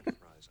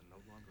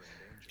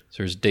 So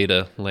there's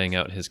Data laying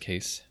out his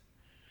case.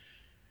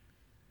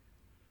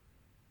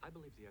 I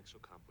believe the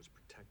exocomp was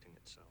protecting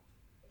itself.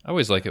 I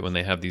always like it when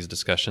they have these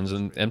discussions,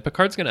 and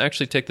Picard's going to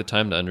actually take the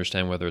time to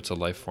understand whether it's a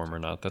life form or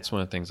not. That's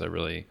one of the things I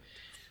really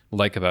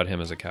like about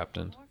him as a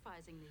captain.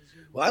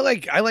 Well,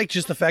 I like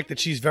just the fact that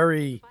she's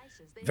very,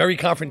 very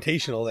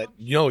confrontational. That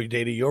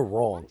Data, you're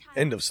wrong.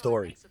 End of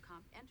story.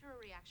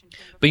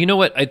 But you know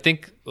what? I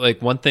think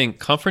like one thing,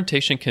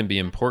 confrontation can be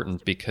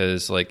important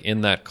because like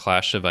in that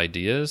clash of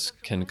ideas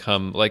can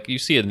come, like you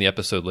see it in the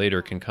episode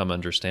later, can come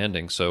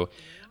understanding. So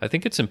I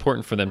think it's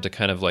important for them to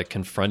kind of like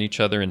confront each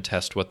other and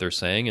test what they're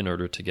saying in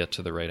order to get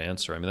to the right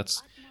answer. I mean,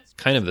 that's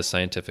kind of the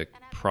scientific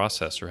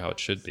process or how it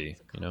should be,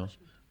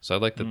 So I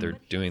like that they're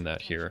doing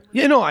that here.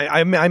 Yeah, no,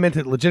 I meant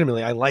it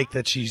legitimately. I like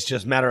that she's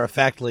just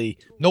matter-of-factly,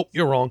 nope,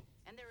 you're wrong.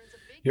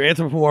 You're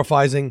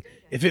anthropomorphizing.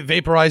 If it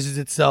vaporizes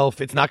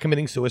itself, it's not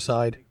committing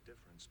suicide.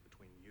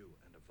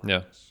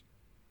 Yeah.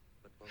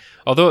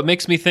 Although it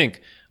makes me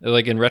think,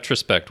 like in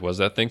retrospect, was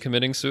that thing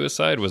committing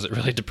suicide? Was it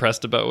really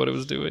depressed about what it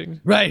was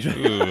doing? Right.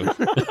 Ooh.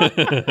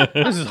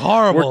 This is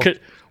horrible.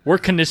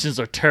 Work conditions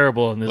are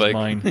terrible in this Like,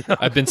 mine.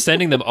 I've been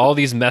sending them all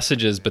these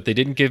messages, but they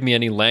didn't give me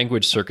any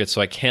language circuits, so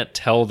I can't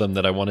tell them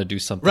that I want to do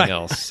something Right.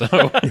 else. So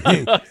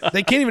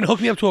They can't even hook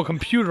me up to a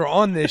computer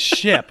on this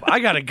ship. I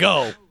gotta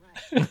go.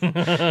 That's like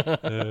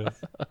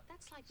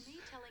me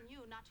telling you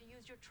not to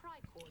use your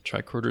tricorder.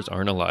 tricorders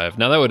aren't alive.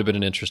 Now that would have been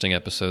an interesting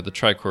episode. The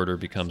tricorder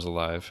becomes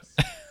alive.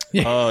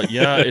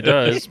 Yeah, it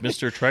does.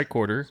 Mr.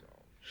 Tricorder.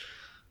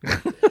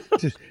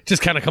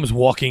 Just kind of comes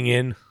walking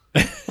in.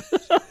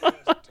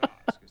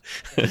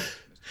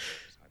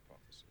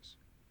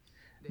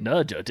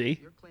 No, Jody.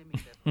 You're claiming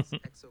that this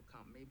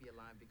exocomp may be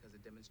alive because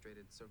it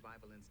demonstrated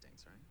survival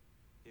instincts, right?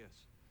 Yes.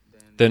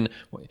 Then,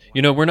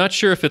 we're not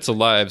sure if it's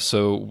alive,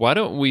 so why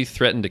don't we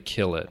threaten to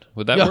kill it?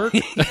 Would that work?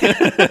 And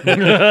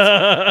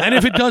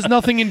if it does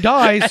nothing and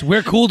dies,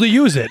 we're cool to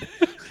use it.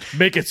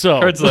 Make it so.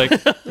 Picard's like,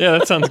 yeah,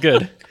 that sounds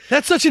good.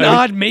 That's such an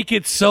odd make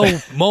it so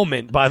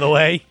moment, by the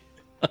way.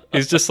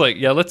 He's just like,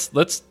 yeah, let's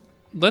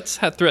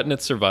threaten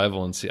its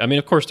survival and see. I mean,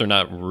 of course, they're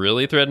not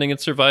really threatening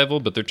its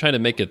survival, but they're trying to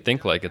make it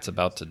think like it's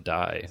about to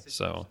die.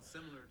 So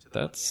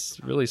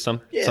that's really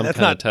some kind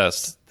of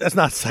test. That's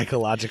not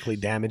psychologically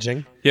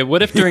damaging. Yeah,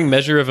 what if during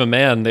Measure of a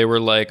Man they were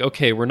like,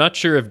 okay, we're not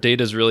sure if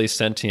Data's really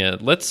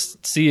sentient. Let's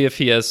see if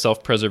he has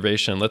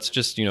self-preservation. Let's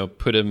just,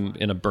 put him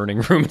in a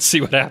burning room and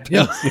see what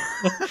happens.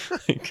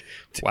 Like,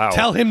 wow.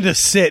 Tell him to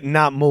sit and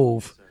not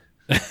move.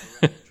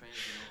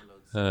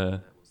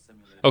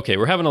 Okay,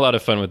 we're having a lot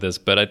of fun with this,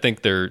 but I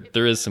think there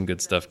is some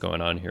good stuff going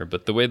on here.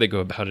 But the way they go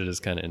about it is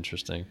kind of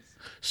interesting.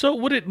 So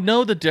would it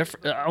know the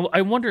difference?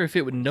 I wonder if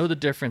it would know the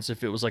difference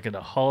if it was like in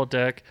a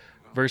holodeck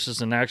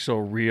versus an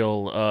actual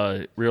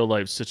real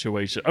life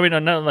situation. I mean,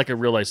 not like a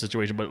real life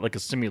situation, but like a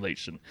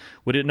simulation.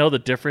 Would it know the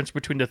difference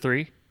between the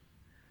three?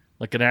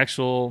 Like an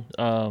actual.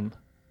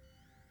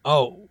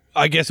 Oh,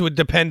 I guess it would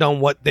depend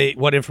on what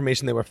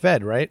information they were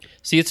fed, right?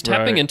 See, it's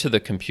tapping Right. into the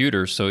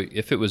computer, so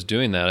if it was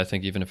doing that, I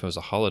think even if it was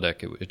a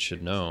holodeck, it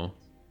should know.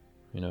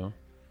 I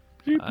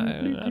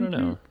don't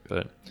know,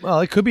 but Well,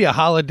 it could be a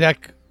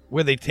holodeck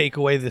where they take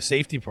away the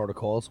safety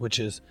protocols, which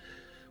is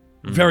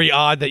very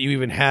odd that you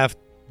even have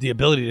the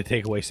ability to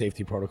take away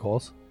safety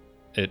protocols.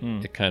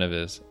 it kind of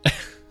is.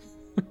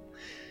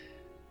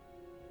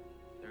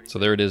 So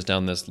there it is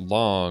down this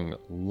long,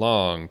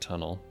 long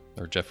tunnel,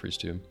 or Jeffrey's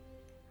tube.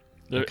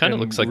 It kind of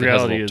in looks like it has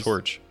a reality little is-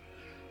 torch.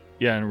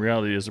 Yeah, in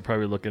reality, is they're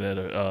probably looking at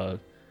a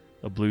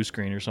blue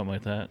screen or something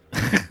like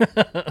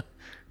that.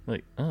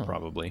 Like, oh.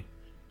 Probably.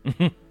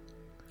 Oh,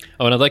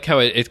 and I like how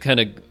it kind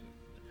of...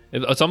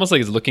 It's almost like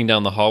it's looking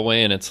down the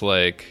hallway, and it's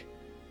like,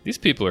 these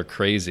people are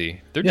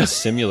crazy. They're just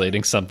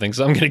simulating something,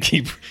 so I'm going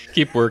to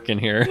keep working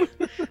here.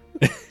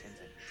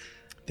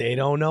 They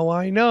don't know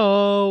I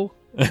know.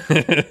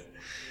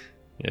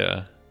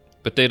 Yeah.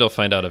 But Data'll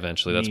find out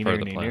eventually. That's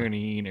part of the plan.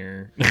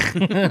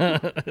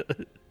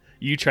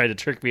 You tried to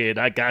trick me, and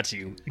I got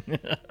you.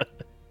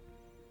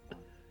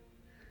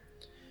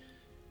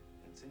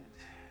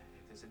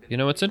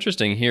 What's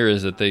interesting here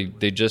is that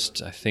they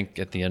just, I think,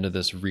 at the end of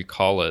this,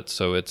 recall it.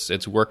 So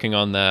it's working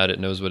on that. It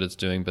knows what it's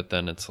doing, but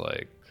then it's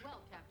like,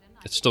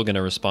 it's still going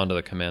to respond to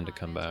the command to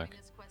come back.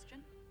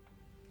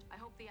 I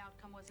hope the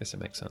outcome was Guess it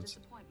makes sense.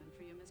 disappointment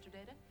for you, Mr.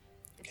 Data.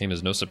 came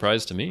as no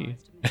surprise to me.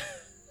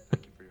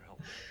 Thank you for your help.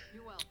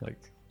 You're welcome. Like,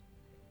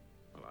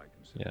 Well, I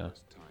consider yeah,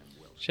 this time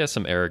well she has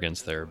some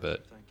arrogance there,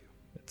 but Thank you.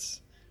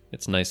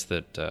 it's nice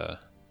that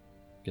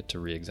get to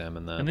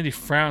re-examine that. And then he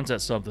frowns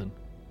at something.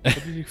 What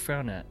did he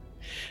frown at?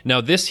 Now,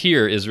 this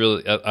here is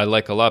really, I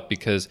like a lot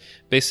because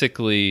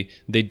basically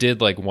they did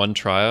like one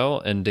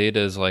trial and Data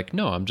is like,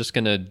 no, I'm just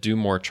going to do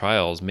more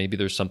trials. Maybe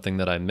there's something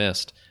that I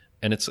missed.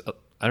 And it's,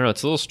 I don't know,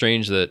 it's a little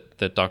strange that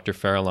Dr.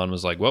 Farallon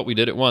was like, well, we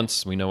did it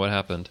once. We know what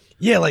happened.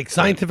 Yeah, like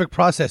scientific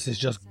process is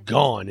just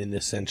gone in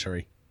this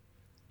century.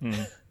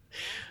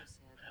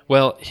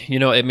 Well, you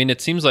know, I mean,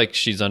 it seems like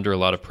she's under a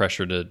lot of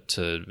pressure to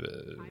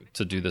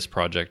do this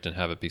project and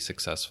have it be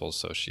successful.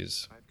 So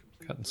she's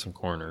cutting some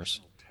corners.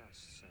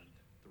 Tests, and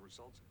the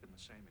results have been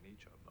the same in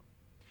each of them.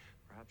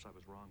 Perhaps I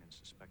was wrong in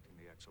suspecting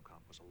the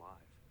exocomp was alive.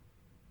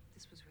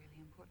 This was really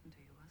important to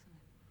you, wasn't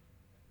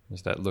it?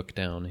 There's that look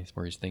down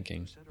where he's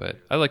thinking. But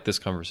I like this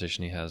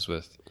conversation he has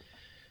with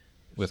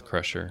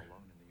Crusher.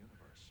 Alone in the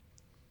universe.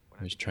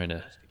 He's trying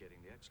to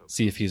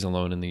see if he's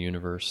alone in the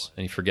universe,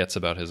 and he forgets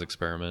about his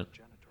experiment.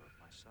 Janitor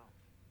of myself.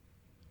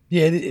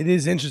 Yeah, it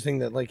is interesting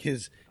that like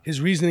his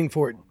reasoning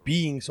for it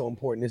being so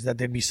important is that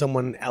there'd be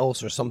someone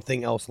else or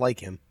something else like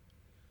him.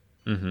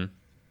 Mm-hmm.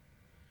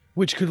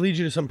 Which could lead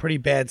you to some pretty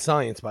bad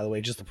science, by the way,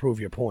 just to prove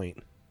your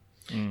point.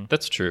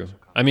 That's true.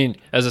 I mean,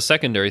 as a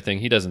secondary thing,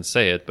 he doesn't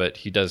say it, but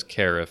he does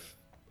care if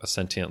a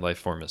sentient life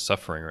form is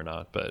suffering or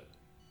not. But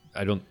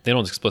they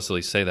don't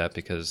explicitly say that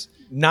because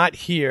Not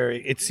here.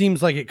 It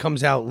seems like it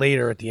comes out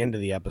later at the end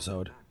of the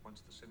episode.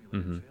 Once the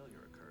simulated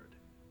failure occurred.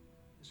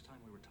 This time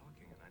we were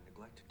talking and I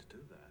neglected to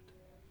do that.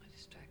 I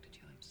distracted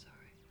you. I'm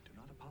sorry. Do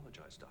not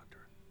apologize,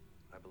 Doctor.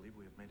 I believe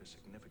we have made a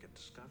significant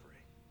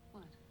discovery.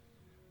 What?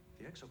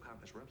 The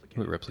exocomp has replicated.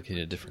 we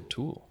replicated a different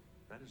tool.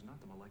 That is not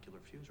the molecular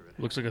fuser. It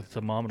Looks has like a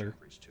thermometer.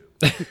 Jeffries tube.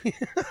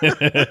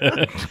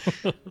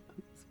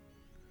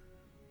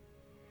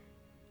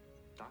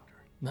 Doctor,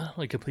 Not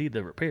only completed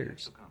the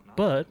repairs, exocomp not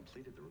but only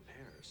completed the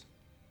repairs.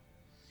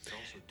 It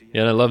also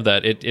Yeah, and I love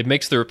that. It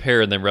makes the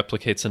repair and then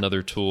replicates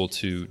another tool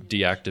to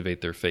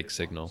deactivate their fake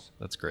signal.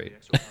 That's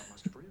great. The exocomp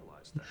must have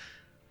realized that.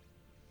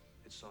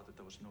 It saw that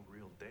there was no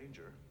real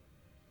danger.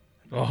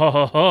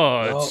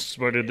 it's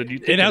smarter than you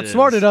think. It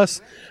outsmarted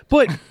us.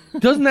 But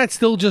doesn't that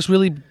still just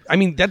really... I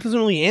mean, that doesn't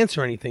really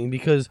answer anything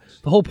because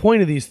the whole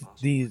point of these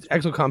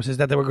exocomps is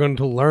that they were going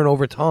to learn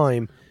over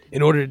time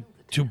in order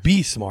to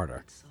be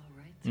smarter. It's all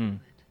right through it.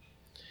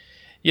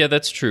 Yeah,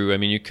 that's true. I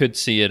mean, you could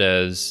see it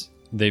as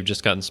they've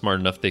just gotten smart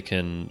enough they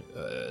can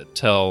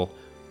tell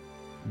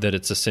that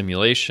it's a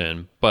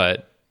simulation,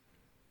 but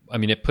I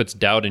mean, it puts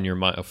doubt in your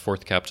mind. A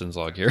fourth captain's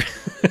log here.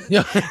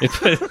 Yeah.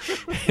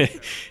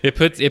 it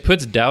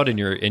puts doubt in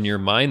your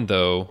mind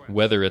though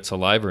whether it's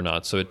alive or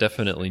not. So it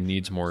definitely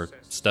needs more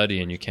study,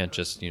 and you can't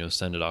just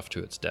send it off to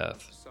its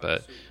death.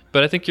 But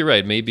I think you're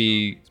right.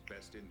 Maybe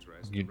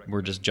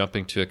we're just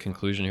jumping to a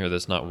conclusion here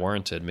that's not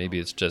warranted. Maybe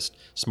it's just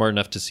smart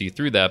enough to see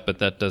through that, but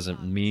that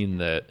doesn't mean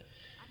that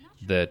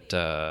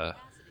No,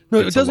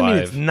 it it's doesn't mean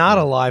alive. it's not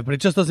alive, but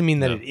it just doesn't mean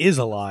that No. it is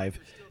alive.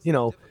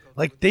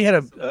 Like they had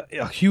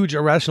a huge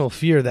irrational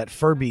fear that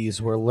Furbies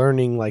were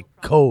learning like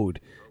code,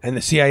 and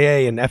the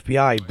CIA and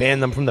FBI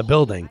banned them from the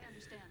building.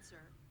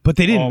 But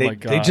they didn't. Oh my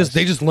they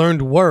just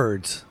learned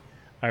words.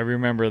 I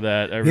remember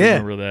that.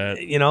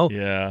 Yeah.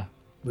 Yeah.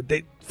 But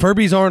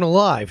Furbies aren't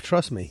alive.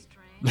 Trust me.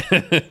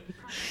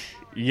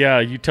 Yeah,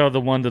 you tell the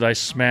one that I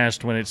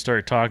smashed when it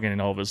started talking,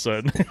 and all of a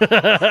sudden,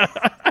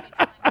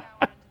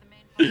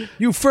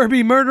 You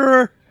Furby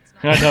murderer.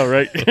 I know,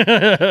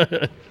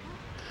 right?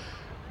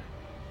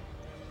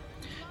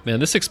 Man,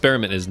 this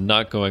experiment is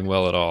not going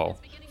well at all.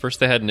 First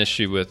they had an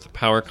issue with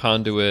power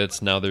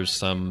conduits, now there's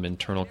some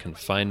internal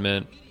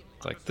confinement.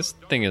 Like, this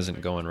thing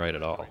isn't going right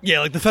at all. Yeah,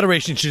 like the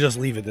Federation should just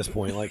leave at this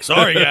point. Like,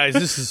 sorry guys,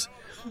 this is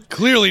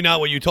clearly not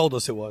what you told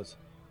us it was.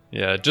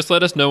 Yeah, just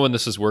let us know when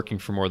this is working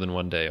for more than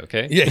one day,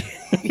 okay? Yeah.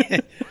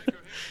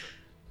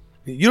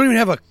 You don't even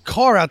have a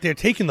car out there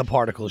taking the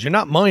particles. You're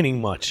not mining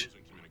much.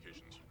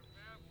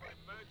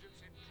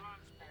 Emergency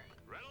transport.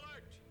 Red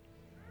alert.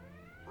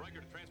 Riker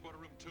to transporter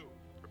room 2.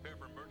 Prepare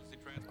for emergency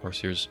transport. Of course,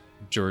 here's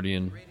Geordi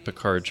and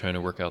Picard trying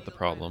to work out the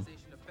problem.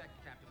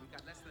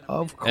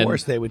 Of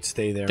course they would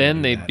stay there. Then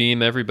and do they that.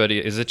 beam everybody.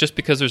 Is it just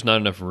because there's not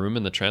enough room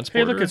in the Hey,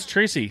 transporter? look, it's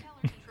Tracy.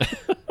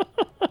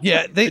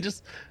 Yeah, they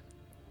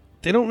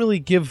don't really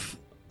give...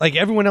 Like,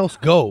 everyone else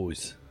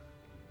goes.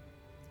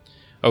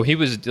 Oh, he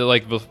was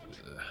like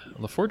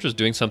LaForge was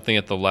doing something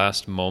at the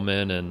last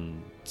moment,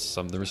 and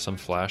there was some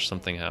flash,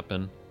 something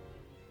happened,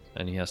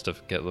 and he has to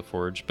get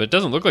LaForge. But it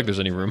doesn't look like there's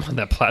any room on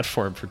that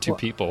platform for two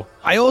people.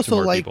 I Two also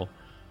more like people.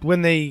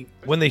 when they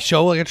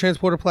show like a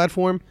transporter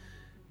platform,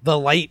 the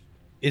light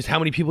is how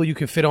many people you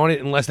can fit on it,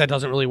 unless that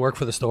doesn't really work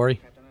for the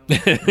story.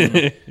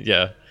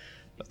 Yeah,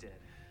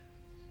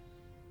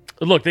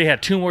 Look, they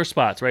had 2 more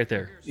spots right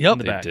there. Yep. in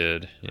the they back.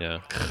 did.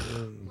 Yeah,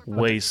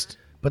 Waste.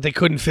 But they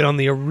couldn't fit on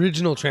the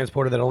original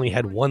transporter that only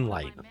had one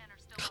light.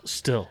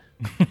 Still.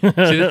 see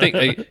the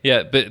thing.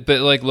 Yeah, but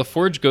like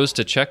LaForge goes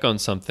to check on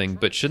something,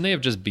 but shouldn't they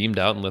have just beamed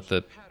out and let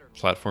the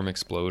platform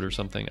explode or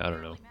something. I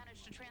don't know.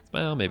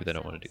 Well, maybe they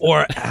don't want to do that.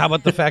 Or how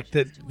about the fact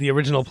that the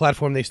original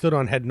platform they stood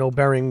on had no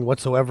bearing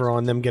whatsoever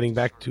on them getting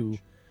back to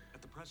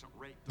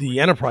the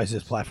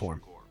Enterprise's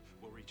platform?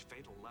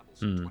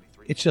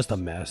 It's just a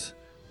mess.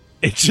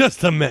 It's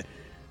just a mess.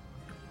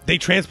 They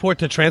transport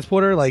to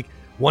transporter, like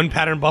one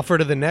pattern buffer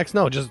to the next.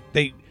 No, just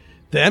the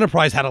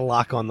Enterprise had a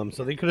lock on them,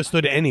 so they could have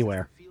stood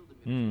anywhere.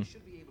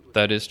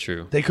 That is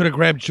true. They could have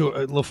grabbed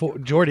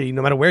Geordi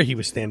no matter where he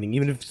was standing,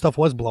 even if stuff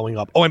was blowing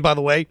up. Oh, and by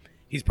the way,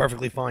 he's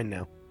perfectly fine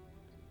now.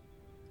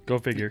 Go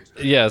figure.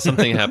 Yeah,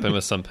 something happened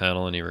with some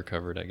panel and he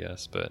recovered, I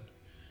guess. But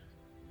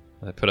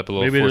I put up a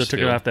little Maybe they force took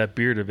field. off that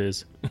beard of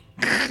his.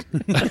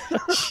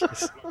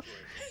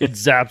 It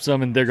zaps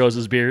him, and there goes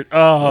his beard.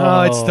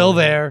 Oh, it's still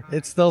there.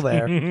 It's still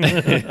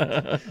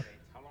there.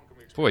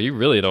 Boy, you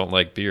really don't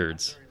like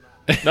beards.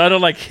 No, I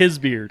don't like his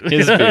beard.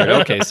 His beard.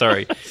 Okay,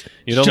 sorry.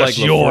 You don't Just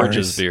like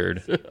LaForge's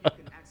yours. beard.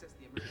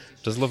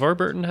 Does LeVar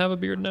Burton have a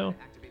beard now?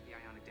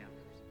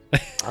 I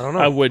don't know.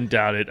 I wouldn't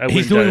doubt it.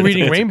 He's doing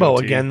Reading Rainbow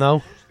again,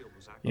 though.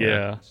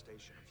 Yeah.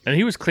 And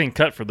he was clean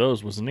cut for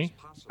those, wasn't he?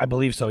 I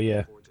believe so,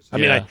 yeah. I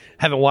mean, Yeah. I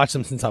haven't watched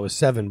them since I was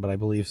 7, but I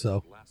believe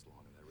so.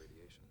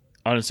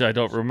 Honestly, I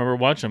don't remember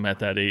watching him at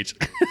that age.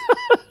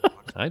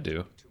 I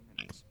do.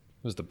 It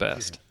was the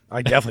best.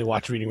 I definitely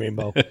watched Reading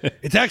Rainbow.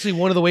 It's actually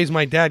one of the ways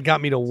my dad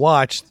got me to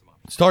watch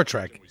Star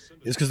Trek,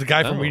 is because the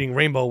guy from Oh. Reading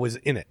Rainbow was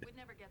in it.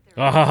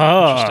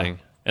 Interesting.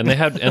 And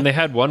they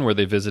had one where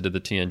they visited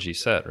the TNG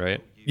set,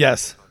 right?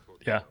 Yes.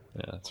 Yeah.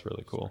 Yeah, that's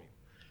really cool.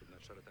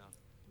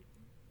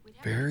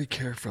 Very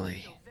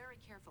carefully. Very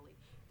carefully.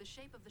 The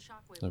shape of the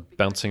shockwave They're would be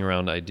bouncing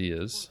around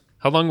ideas.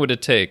 How long would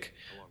it take?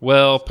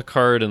 Well,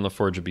 Picard and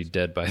LaForge would be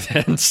dead by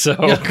then, so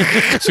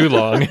too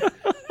long.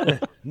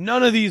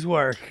 None of these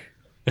work.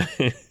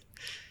 The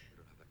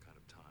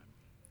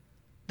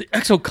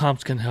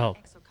exocomps can help.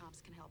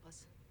 exocomps can help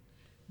us.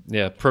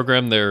 Yeah,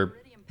 program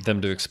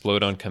them to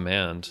explode on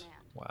command.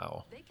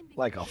 Wow. They can be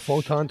Like a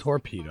photon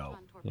torpedo.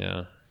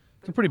 Yeah.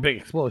 It's a pretty big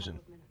explosion.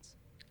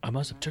 I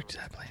must object to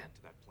that plan.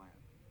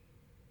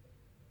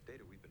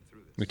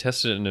 We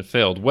tested it and it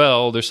failed.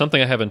 Well, there's something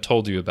I haven't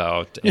told you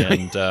about,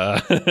 and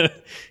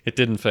it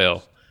didn't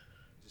fail.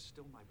 It is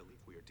still my belief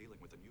we are dealing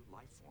with a new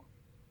life form.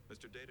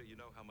 Mr. Data, you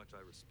know how much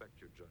I respect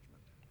your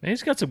judgment. Man,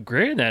 he's got some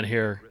gray in that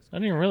hair. I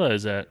didn't even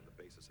realize that.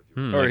 The basis of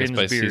your Or I guess in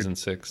by his beard. season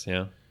 6,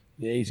 yeah.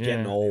 Yeah, he's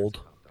getting old.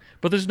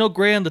 But there's no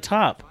gray on the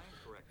top.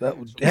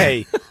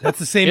 Hey, that's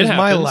the same It as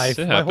my happens. life.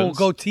 It My whole happens.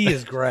 goatee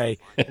is gray,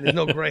 and there's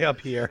no gray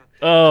up here.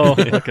 Oh,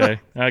 okay.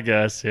 I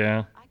guess,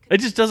 yeah. It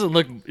just doesn't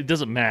look, it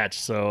doesn't match,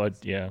 so,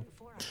 yeah.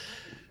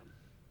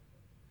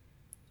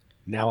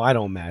 Now I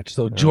don't match.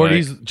 So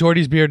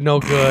Geordie's beard no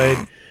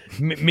good.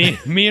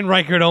 Me and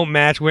Riker don't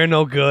match. We're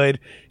no good.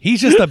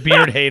 He's just a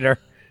beard hater.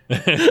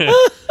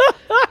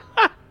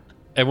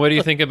 And what do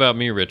you think about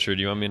me, Richard?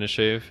 You want me to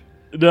shave?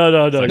 No.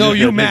 No, you're you good,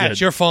 you're match.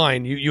 good. You're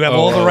fine. You have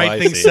all the right I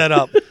things see. set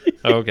up.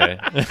 Okay.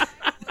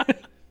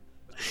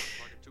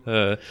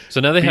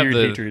 So now they have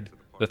Beard hatred.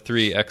 the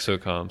 3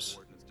 exocomps.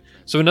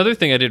 So another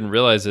thing I didn't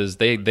realize is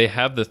they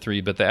have the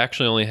 3, but they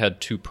actually only had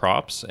 2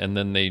 props, and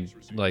then they,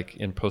 like,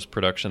 in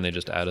post-production, they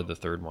just added the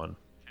 3rd one.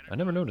 I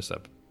never noticed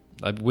that.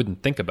 I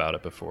wouldn't think about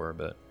it before,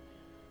 but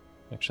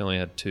actually only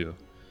had 2.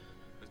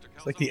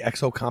 It's like the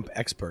exocomp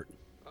expert.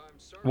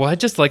 Well, I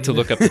just like to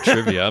look up the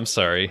trivia. I'm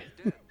sorry.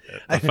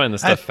 I find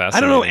this stuff I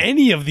fascinating. don't know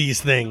any of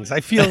these things. I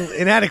feel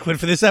inadequate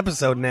for this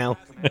episode now.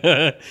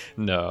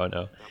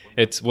 No.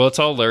 It's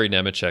all Larry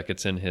Nemeczek.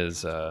 It's in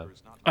his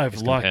I've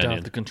his locked companion.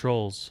 out the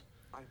controls.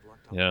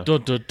 Yeah. Duh,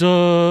 duh,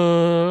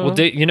 duh. Well,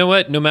 you know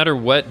what? No matter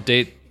what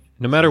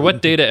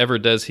Data ever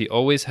does, he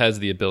always has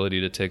the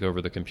ability to take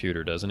over the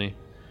computer, doesn't he?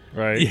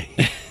 Right.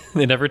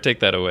 They never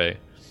take that away.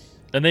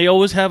 And they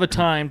always have a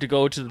time to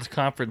go to the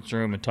conference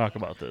room and talk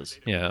about this.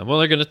 Yeah. Well,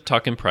 they're going to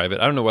talk in private.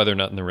 I don't know why they're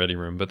not in the ready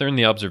room, but they're in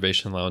the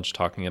observation lounge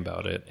talking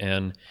about it.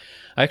 And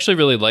I actually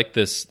really like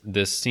this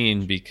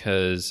scene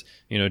because,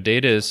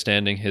 Data is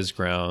standing his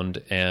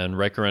ground and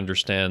Riker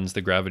understands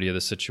the gravity of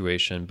the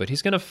situation, but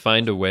he's going to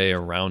find a way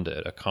around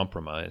it, a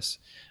compromise.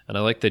 And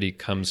I like that he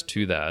comes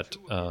to that.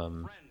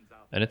 And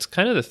it's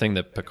kind of the thing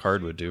that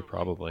Picard would do,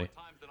 probably.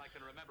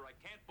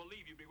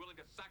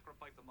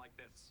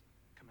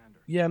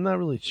 Yeah, I'm not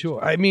really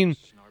sure. I mean,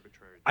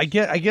 I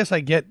guess I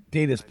get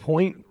Data's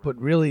point, but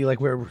really, like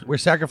we're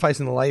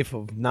sacrificing the life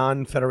of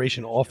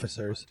non-Federation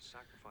officers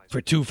for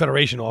 2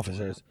 Federation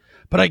officers.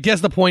 But I guess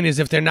the point is,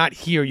 if they're not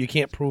here, you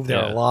can't prove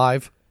they're Yeah.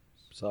 alive.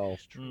 So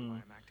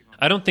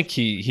I don't think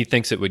he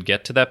thinks it would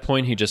get to that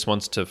point. He just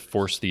wants to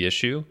force the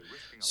issue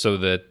so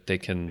that they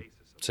can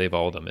save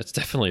all of them. It's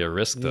definitely a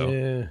risk, though.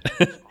 yeah,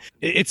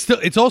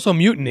 it's also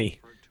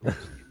mutiny.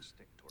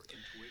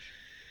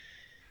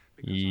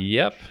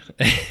 Yep.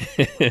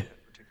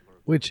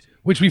 Which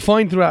we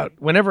find throughout,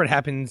 whenever it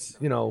happens,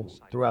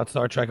 throughout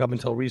Star Trek up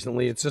until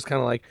recently, it's just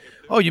kind of like,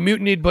 oh, you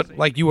mutinied, but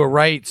like you were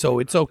right, so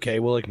it's okay,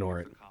 we'll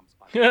ignore it.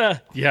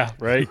 Yeah,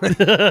 right.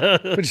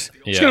 We're just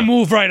Yeah. gonna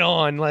move right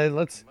on.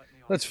 Let's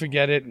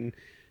forget it, and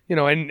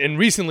and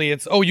recently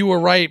it's, oh, you were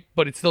right,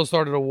 but it still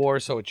started a war,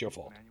 so it's your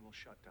fault.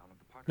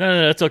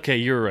 No, that's okay.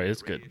 You're right.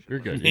 It's good. You're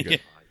good. You're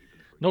good.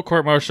 No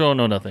court martial,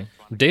 no nothing.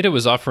 Data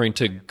was offering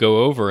to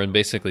go over and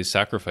basically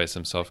sacrifice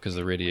himself because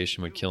the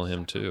radiation would kill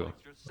him too.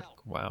 Like,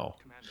 wow.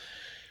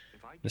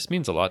 This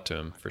means a lot to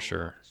him, for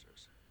sure.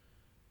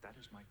 That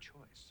is my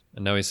choice.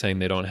 And now he's saying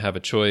they don't have a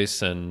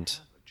choice, and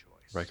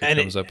Riker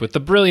comes up with the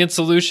brilliant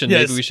solution.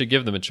 Yes. Maybe we should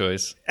give them a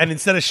choice. And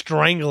instead of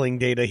strangling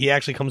Data, he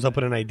actually comes up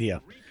with an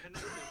idea.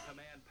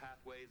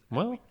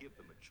 Well,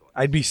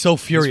 I'd be so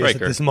furious at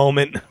Riker. this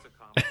moment.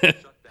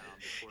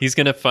 he's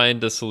going to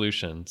find a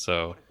solution,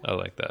 so I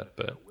like that.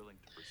 But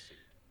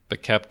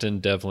Captain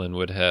Devlin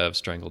would have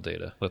strangled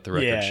Data. Let the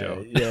record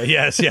show.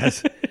 Yes.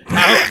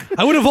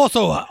 I would have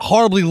also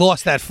horribly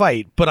lost that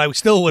fight, but I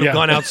still would have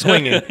gone out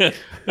swinging.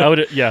 I would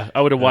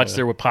have watched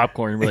there with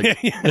popcorn and be like,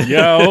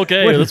 yeah,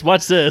 okay, let's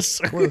watch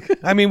this.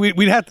 I mean,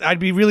 I'd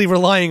be really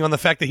relying on the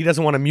fact that he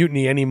doesn't want to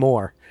mutiny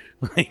anymore.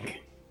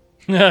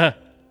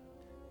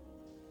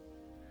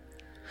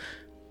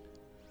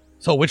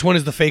 So which one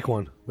is the fake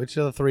one? Which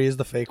of the three is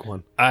the fake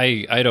one?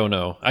 I don't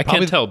know. I Probably-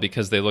 can't tell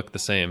because they look the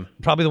same.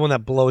 Probably the one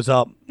that blows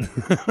up.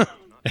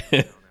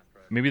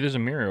 Maybe there's a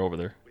mirror over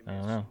there. I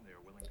don't know.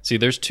 See,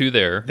 there's two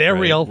there. They're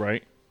right? real.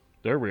 Right?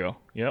 They're real.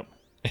 Yep.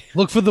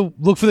 Look for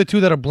the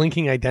two that are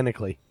blinking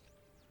identically.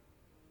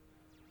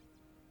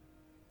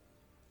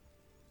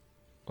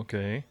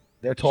 Okay.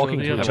 They're talking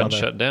So the to other each Haven't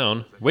other. shut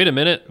down. Wait a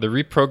minute. They're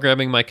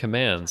reprogramming my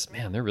commands.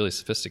 Man, they're really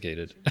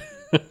sophisticated. Programming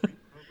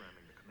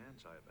the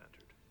commands I have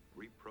entered.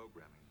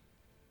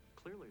 Reprogramming.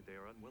 Clearly they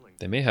are unwilling.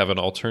 They may have an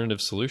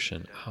alternative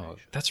solution. Oh,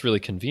 that's really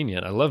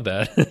convenient. I love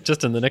that.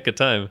 Just in the nick of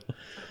time.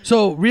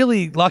 So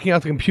really, locking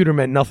out the computer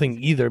meant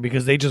nothing either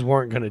because they just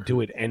weren't going to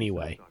do it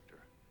anyway. Doctor.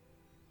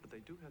 But they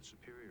do have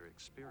superior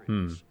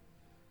experience.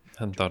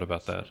 Hadn't thought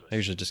about that. I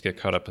usually just get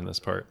caught up in this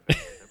part.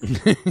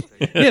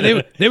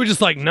 Yeah, they were just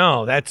like,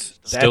 no, that's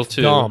Still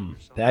two. dumb.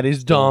 That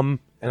is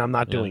dumb, and I'm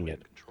not doing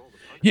it.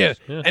 Yeah.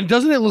 And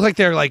doesn't it look like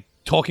they're like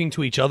talking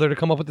to each other to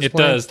come up with this It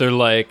plan? does. They're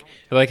like,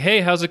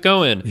 hey, how's it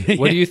going?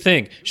 What do you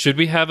think? Should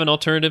we have an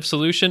alternative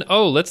solution?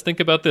 Oh, let's think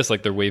about this.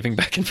 Like they're waving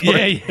back and forth.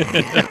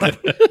 Yeah.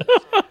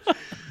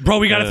 Bro,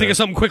 we got to think of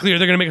something quickly or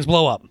they're going to make us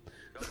blow up.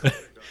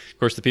 Of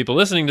course, the people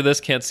listening to this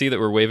can't see that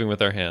we're waving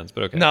with our hands,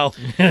 but okay. No.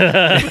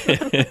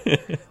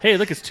 Hey,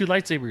 look, it's two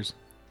lightsabers.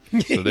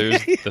 So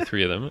there's the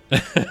three of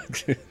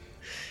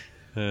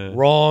them.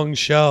 Wrong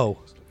show.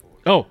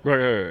 Oh,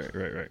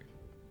 right.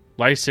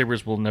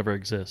 Lightsabers will never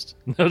exist.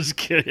 No, just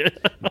kidding.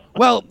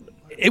 Well,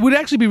 it would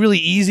actually be really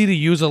easy to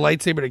use a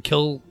lightsaber to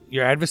kill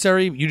your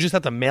adversary. You just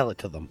have to mail it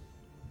to them.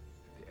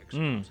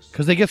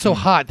 Because they get so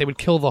hot, they would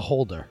kill the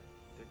holder.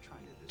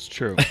 It's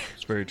true.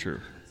 It's very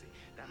true.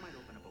 That might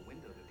open up a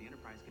window that the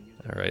Enterprise can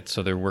use. All right,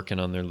 so they're working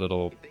on their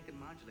little They can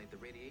modulate the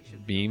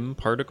radiation. beam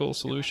particle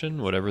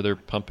solution, whatever they're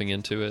pumping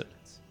into it.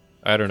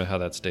 I don't know how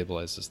that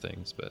stabilizes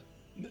things, but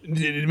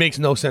It makes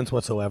no sense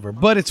whatsoever,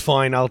 but it's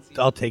fine. I'll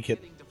take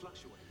it.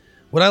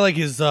 What I like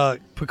is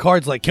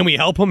Picard's like, "Can we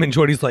help him?" And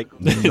Geordi's like,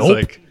 "Nope, it's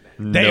like,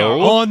 they no.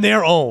 are on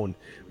their own."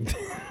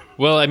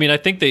 Well, I mean, I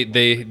think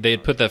they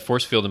had put that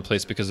force field in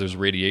place because there's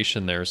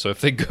radiation there. So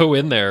if they go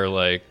in there,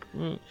 like,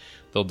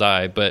 they'll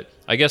die. But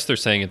I guess they're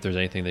saying if there's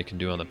anything they can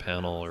do on the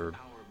panel or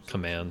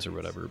commands or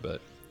whatever.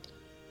 But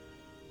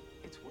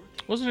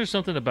Wasn't there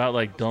something about,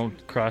 like,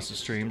 don't cross the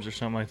streams or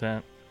something like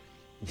that?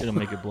 It'll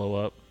make it blow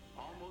up.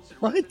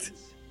 What?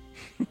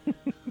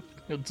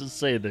 I'll just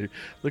say they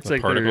looks the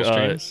like particle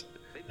they're, streams.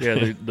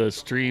 the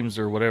streams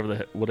or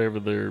whatever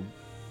they're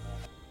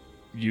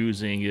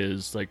using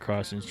is like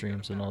crossing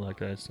streams and all that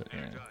kind of stuff.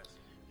 Yeah.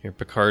 Here,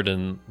 Picard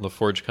and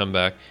LaForge come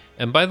back.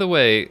 And by the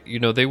way, you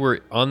know, they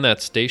were on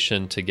that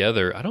station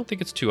together. I don't think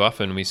it's too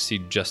often we see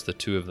just the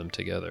two of them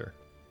together.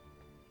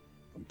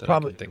 That I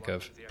can think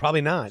of.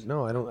 Probably not.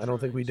 No, I don't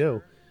think we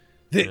do.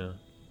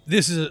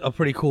 This is a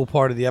pretty cool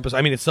part of the episode.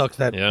 I mean, it sucks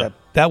that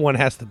that one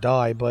has to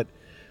die, but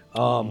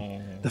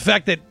the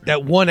fact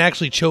that one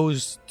actually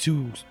chose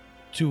to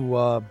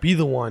be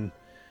the one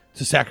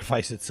to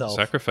sacrifice itself.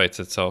 Sacrifice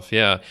itself,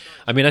 yeah.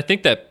 I mean, I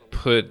think that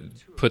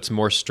puts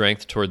more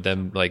strength toward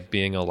them, like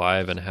being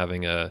alive and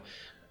having a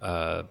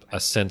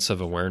sense of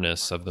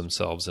awareness of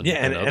themselves and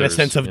and a others,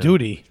 sense of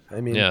duty.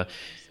 I mean, yeah,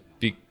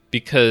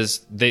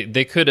 because they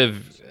could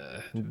have,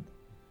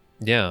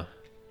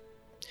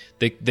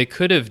 they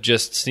could have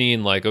just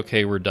seen like,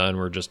 okay, we're done,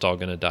 we're just all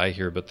going to die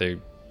here, but they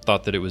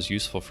thought that it was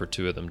useful for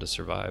two of them to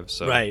survive.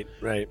 So right.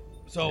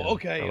 So Yeah,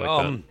 okay,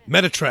 I like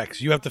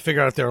Metatrex, you have to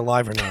figure out if they're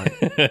alive or not.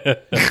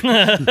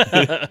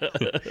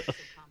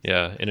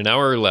 yeah, in an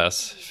hour or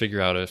less,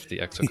 figure out if the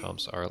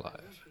exocomps are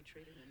alive.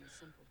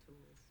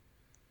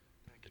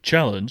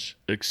 Challenge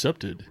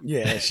accepted.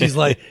 Yeah, she's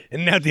like,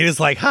 and now Data's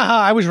like, haha,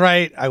 I was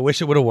right. I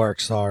wish it would have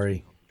worked.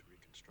 Sorry.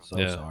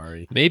 Yeah.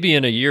 Sorry. Maybe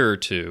in a year or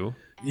two,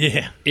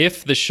 Yeah.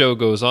 if the show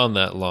goes on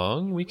that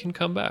long, we can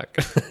come back.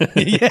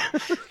 Yeah.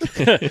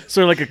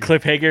 Sort of like a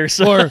cliffhanger.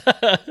 So. Or,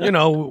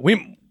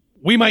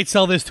 we might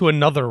sell this to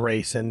another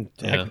race and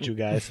heck Yeah. with you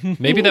guys.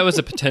 Maybe that was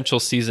a potential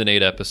season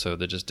 8 episode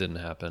that just didn't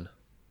happen.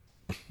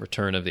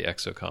 Return of the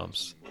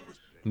exocomps.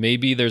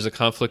 Maybe there's a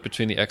conflict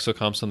between the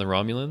exocomps and the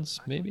Romulans.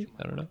 Maybe,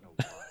 I don't know.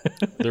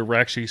 They're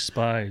actually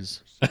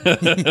spies.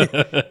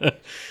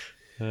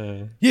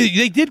 Yeah,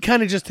 they did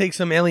kind of just take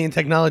some alien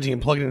technology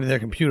and plug it into their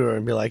computer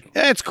and be like,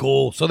 it's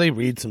cool. So they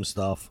read some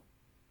stuff.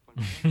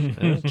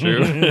 Yeah,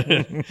 true.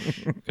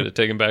 Could have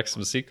taken back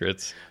some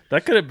secrets.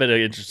 That could have been an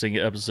interesting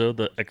episode.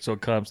 The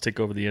exocoms take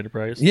over the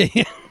Enterprise.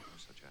 Yeah.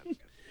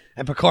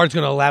 And Picard's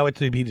going to allow it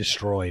to be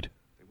destroyed.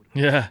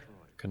 Yeah.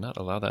 Could not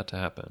allow that to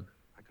happen.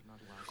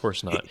 Of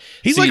course not.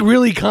 He's See, like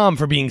really calm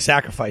for being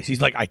sacrificed.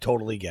 He's like, I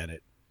totally get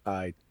it.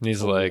 He's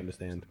totally like,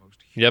 understand.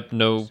 Yep,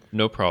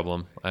 no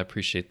problem. I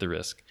appreciate the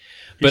risk.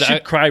 You But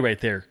should cry right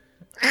there.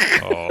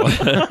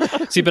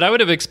 See, but I would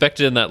have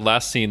expected in that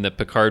last scene that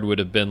Picard would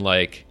have been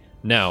like,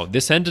 now,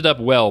 this ended up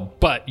well,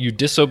 but you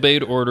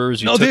disobeyed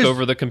orders, you took there's-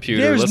 over the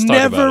computer, There's let's talk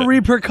never about it.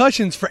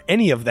 repercussions for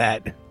any of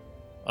that.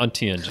 On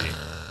TNG.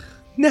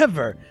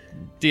 Never.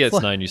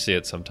 DS9, you see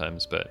it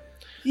sometimes, but...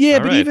 Yeah, All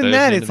but right, even there's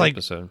that, the end it's of the like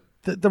episode.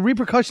 the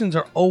repercussions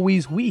are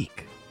always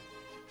weak.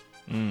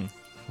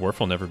 Worf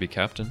will never be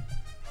captain.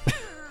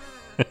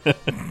 On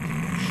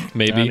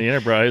Maybe. the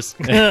Enterprise.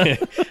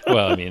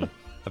 Well, I mean,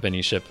 of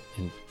any ship.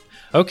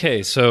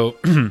 Okay, so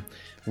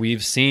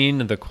we've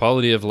seen the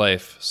quality of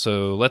life.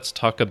 So let's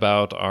talk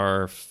about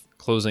our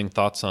closing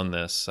thoughts on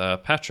this.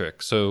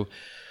 Patrick, so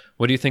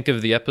what do you think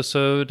of the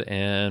episode,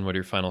 and what are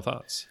your final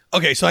thoughts?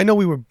 Okay, so I know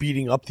we were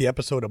beating up the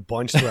episode a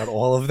bunch throughout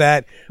all of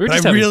that. We're but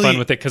just I having really, fun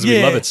with it because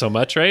we love it so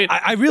much, right?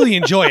 I really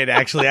enjoy it,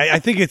 actually. I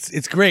think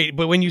it's great.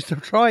 But when you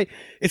try,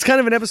 it's kind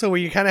of an episode where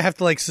you kind of have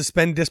to like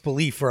suspend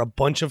disbelief for a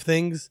bunch of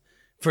things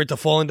for it to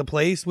fall into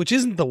place, which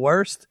isn't the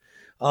worst.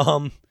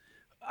 Like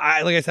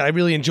I said, I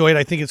really enjoy it.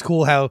 I think it's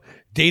cool how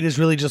Data's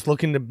really just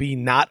looking to be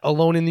not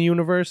alone in the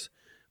universe.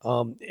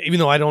 Even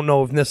though I don't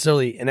know if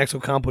necessarily an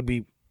exocomp would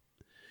be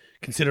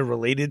considered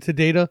related to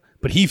Data,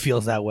 but he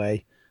feels that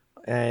way.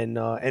 And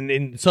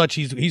in such,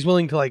 he's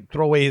willing to like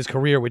throw away his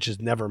career, which is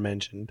never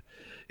mentioned,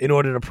 in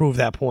order to prove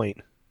that point.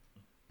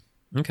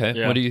 Okay,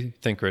 Yeah. what do you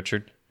think,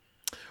 Richard?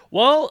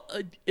 Well,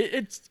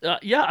 it's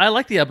I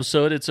like the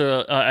episode. It's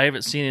I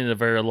haven't seen it in a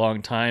very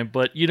long time,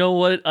 but you know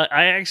what?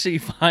 I actually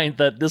find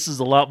that this is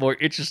a lot more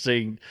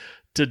interesting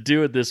to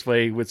do it this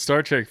way with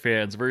Star Trek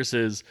fans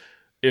versus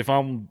if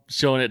I'm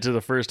showing it to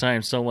the first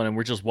time someone and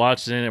we're just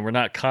watching it and we're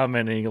not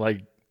commenting,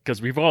 like,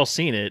 because we've all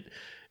seen it,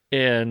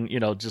 and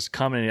just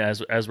commenting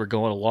as we're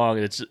going along.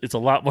 It's a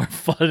lot more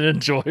fun and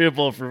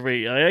enjoyable for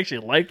me. I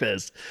actually like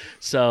this.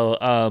 So,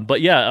 but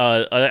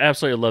yeah, I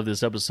absolutely love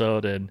this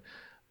episode, and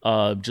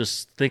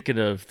just thinking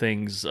of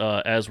things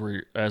as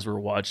we're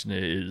watching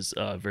it is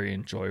very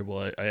enjoyable.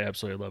 I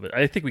absolutely love it.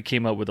 I think we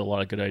came up with a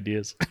lot of good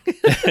ideas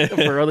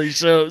for other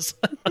shows.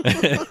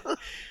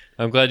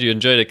 I'm glad you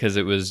enjoyed it because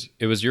it was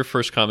your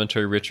first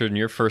commentary, Richard, and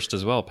your first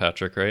as well,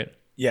 Patrick, right?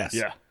 Yes.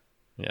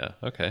 Yeah,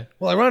 okay.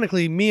 Well,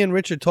 ironically, me and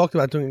Richard talked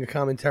about doing a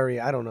commentary,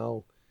 I don't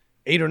know,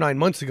 8 or 9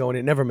 months ago, and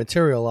it never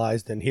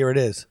materialized, and here it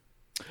is.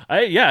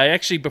 I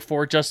actually,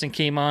 before Justin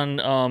came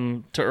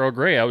on to Earl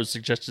Grey, I was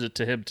suggested it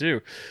to him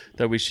too,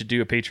 that we should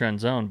do a Patreon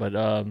zone, but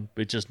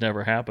it just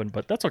never happened.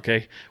 But that's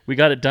okay. We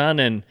got it done,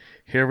 and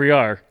here we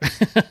are.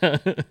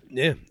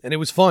 Yeah, and it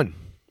was fun.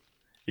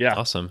 Yeah.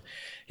 Awesome.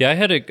 Yeah, I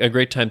had a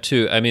great time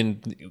too. I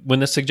mean, when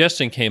the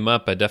suggestion came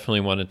up, I definitely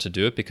wanted to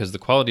do it because the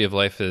quality of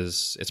life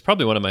it's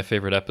probably one of my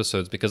favorite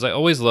episodes because I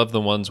always love the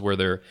ones where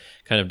they're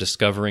kind of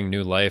discovering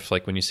new life,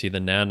 like when you see the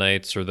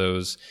nanites or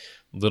those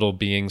little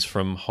beings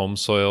from home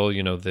soil,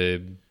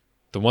 the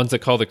ones that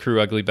call the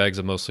crew ugly bags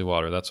of mostly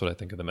water. That's what I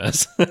think of them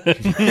as.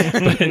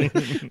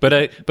 but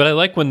I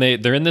like when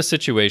they're in this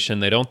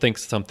situation, they don't think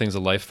something's a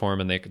life form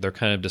and they're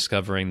kind of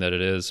discovering that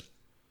it is.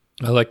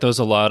 I like those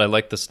a lot. I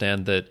like the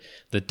stand that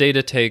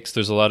Data takes.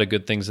 There's a lot of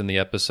good things in the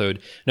episode.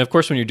 And of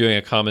course, when you're doing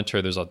a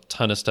commentary, there's a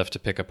ton of stuff to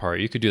pick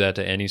apart. You could do that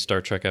to any Star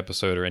Trek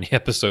episode or any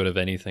episode of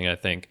anything, I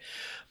think.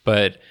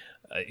 But,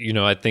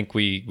 I think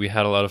we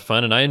had a lot of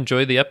fun and I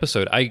enjoyed the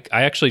episode. I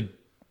actually,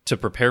 to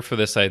prepare for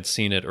this, I had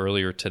seen it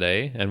earlier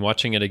today, and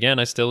watching it again,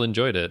 I still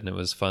enjoyed it. And it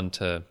was fun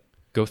to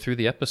go through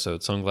the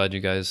episode. So I'm glad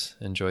you guys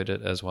enjoyed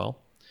it as well.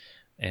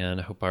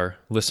 And I hope our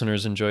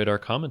listeners enjoyed our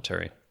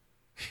commentary.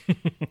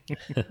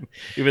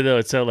 Even though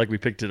it sounded like we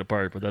picked it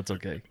apart, but that's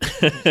okay.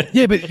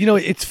 Yeah, but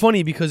it's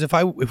funny because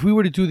if we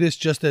were to do this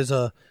just as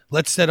a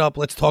let's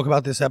talk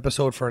about this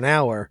episode for an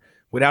hour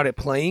without it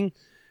playing,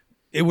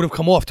 it would have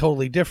come off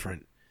totally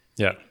different.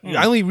 Yeah. You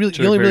only really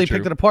true.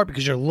 picked it apart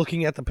because you're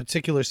looking at the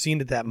particular scene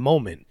at that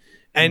moment,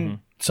 and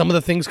some of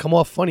the things come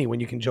off funny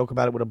when you can joke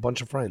about it with a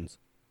bunch of friends.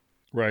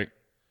 Right.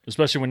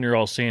 Especially when you're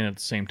all seeing it at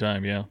the same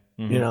time, yeah.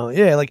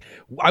 Mhm. Like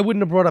I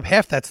wouldn't have brought up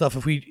half that stuff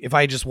if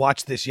I just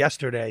watched this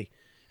yesterday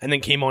and then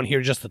came on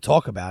here just to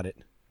talk about it.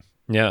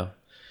 Yeah,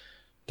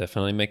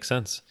 definitely makes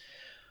sense.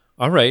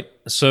 All right.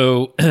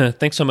 So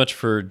thanks so much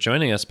for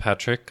joining us,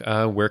 Patrick.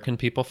 Where can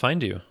people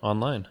find you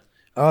online?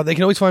 They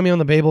can always find me on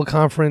the Babel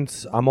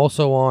Conference. I'm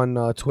also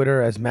on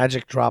Twitter as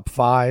Magic Drop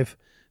 5.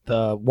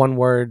 The one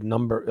word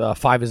number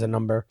 5 is a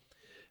number.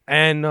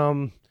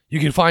 And you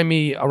can find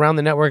me around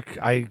the network.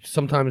 I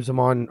sometimes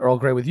am on Earl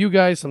Grey with you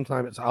guys.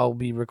 Sometimes I'll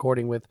be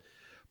recording with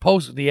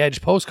The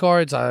Edge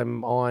Postcards.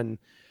 I'm on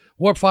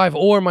Warp 5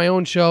 or my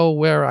own show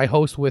where I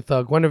host with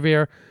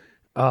Guinevere,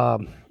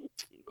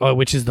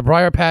 which is the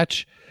Briar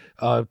Patch.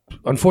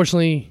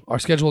 Unfortunately, our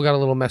schedule got a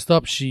little messed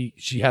up. She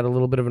had a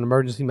little bit of an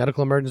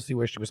medical emergency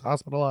where she was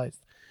hospitalized.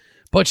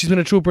 But she's been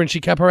a trooper, and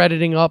she kept her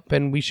editing up,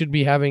 and we should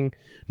be having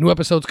new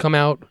episodes come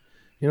out,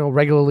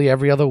 regularly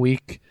every other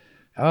week.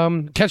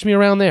 Catch me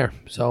around there.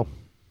 So,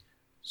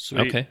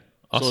 sweet. Okay,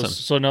 awesome.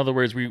 So in other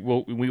words, we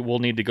will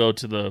need to go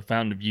to the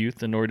Fountain of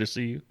Youth in order to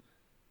see you.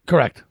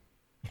 Correct.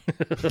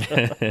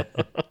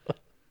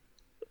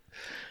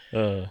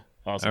 Awesome.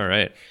 All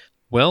right.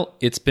 Well,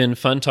 it's been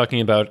fun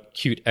talking about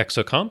cute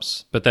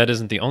exocomps, but that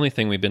isn't the only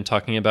thing we've been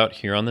talking about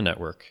here on the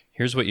network.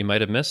 Here's what you might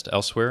have missed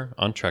elsewhere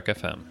on Trek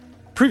FM.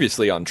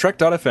 Previously on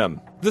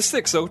Trek.fm, the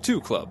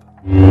 602 Club.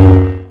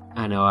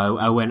 I know,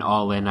 I went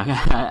all in.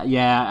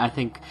 I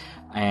think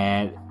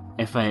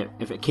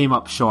if it came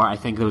up short, I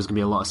think there was going to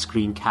be a lot of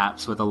screen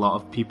caps with a lot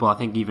of people. I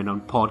think even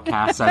on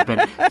podcasts, I've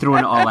been throwing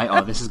it all out.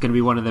 Oh, this is going to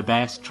be one of the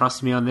best.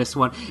 Trust me on this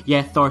one.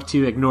 Yeah, Thor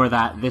 2, ignore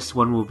that. This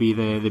one will be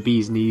the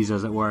bee's knees,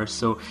 as it were.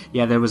 So,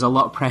 yeah, there was a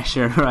lot of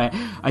pressure. Right?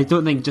 I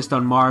don't think just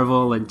on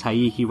Marvel and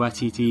Taiki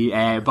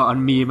Waititi, but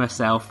on me,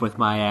 myself, with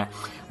my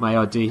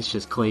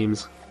audacious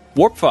claims.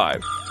 Warp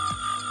 5.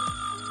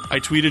 I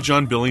tweeted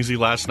John Billingsley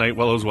last night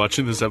while I was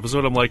watching this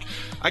episode. I'm like,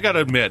 I gotta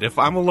admit, if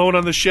I'm alone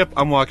on the ship,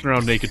 I'm walking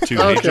around naked too.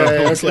 Okay.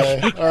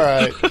 All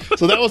right.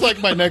 So that was like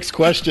my next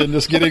question,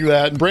 just getting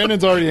that. And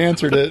Brandon's already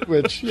answered it,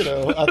 which,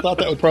 I thought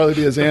that would probably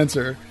be his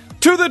answer.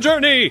 To the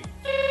journey!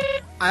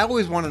 I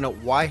always want to know,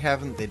 why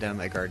haven't they done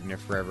a Gardner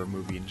Forever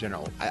movie in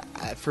general?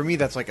 For me,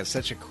 that's like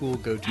such a cool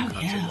go-to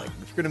concept. Yeah. Like,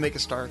 if you're going to make a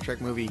Star Trek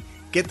movie,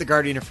 get the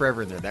Guardian of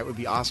Forever in there. That would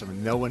be awesome.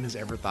 And no one has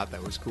ever thought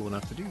that was cool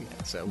enough to do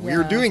yet. So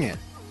we're doing it.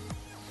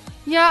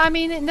 Yeah, I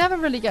mean, it never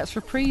really gets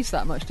reprised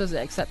that much, does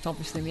it? Except,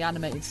 obviously, in the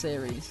animated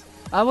series.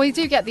 We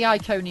do get the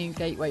Iconium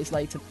Gateways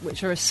later,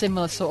 which are a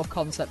similar sort of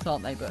concept,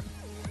 aren't they? But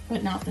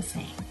not the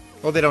same.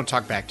 Well, they don't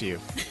talk back to you.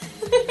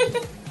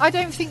 I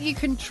don't think you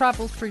can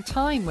travel through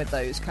time with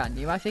those, can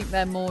you? I think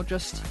they're more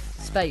just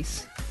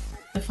space.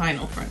 The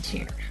final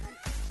frontier.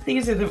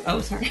 These are the... Oh,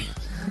 sorry.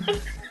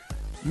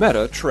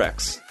 Meta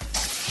Treks.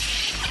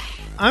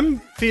 I'm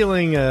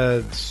feeling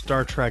a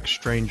Star Trek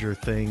Stranger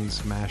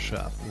Things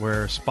mashup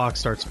where Spock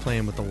starts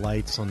playing with the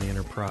lights on the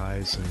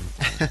Enterprise and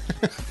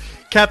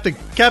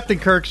Captain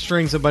Kirk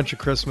strings a bunch of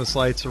Christmas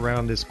lights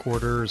around his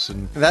quarters,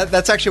 and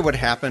that's actually what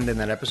happened in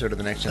that episode of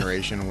The Next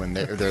Generation when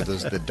there are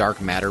the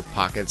dark matter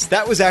pockets.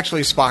 That was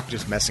actually Spock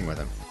just messing with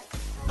him.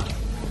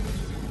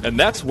 And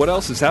that's what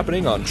else is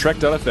happening on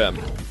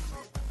Trek.fm.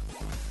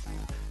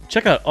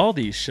 Check out all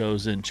these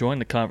shows and join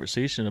the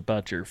conversation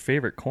about your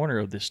favorite corner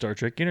of the Star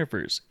Trek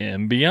universe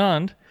and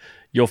beyond.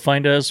 You'll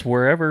find us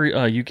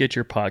wherever you get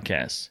your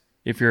podcasts.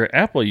 If you're an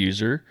Apple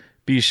user,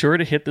 be sure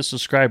to hit the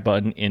subscribe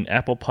button in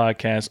Apple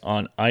Podcasts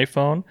on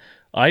iPhone,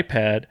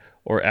 iPad,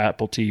 or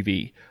Apple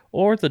TV,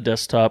 or the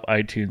desktop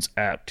iTunes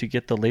app to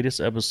get the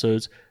latest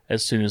episodes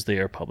as soon as they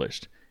are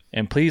published.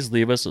 And please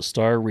leave us a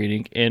star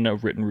rating and a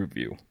written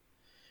review.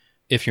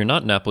 If you're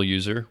not an Apple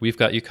user, we've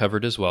got you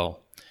covered as well.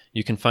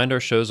 You can find our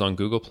shows on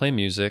Google Play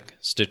Music,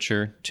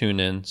 Stitcher,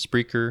 TuneIn,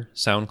 Spreaker,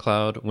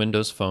 SoundCloud,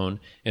 Windows Phone,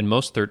 and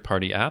most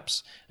third-party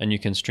apps, and you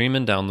can stream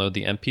and download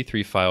the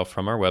MP3 file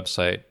from our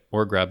website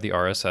or grab the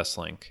RSS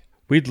link.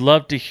 We'd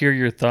love to hear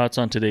your thoughts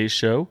on today's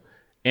show,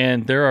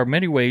 and there are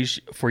many ways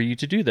for you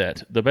to do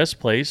that. The best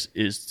place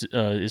is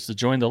to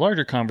join the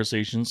larger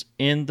conversations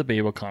in the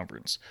Babel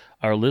Conference,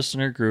 our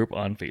listener group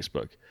on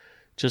Facebook.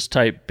 Just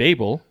type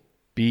Babel,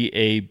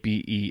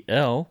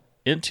 B-A-B-E-L,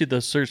 into the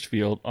search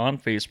field on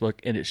Facebook,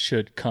 and it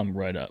should come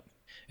right up.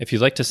 If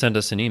you'd like to send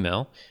us an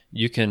email,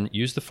 you can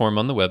use the form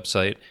on the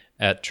website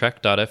at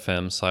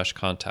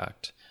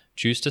trek.fm/contact.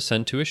 Choose to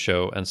send to a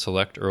show and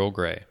select Earl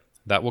Grey.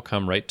 That will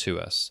come right to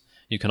us.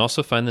 You can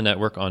also find the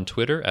network on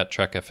Twitter at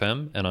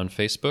TrekFM and on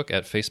Facebook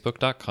at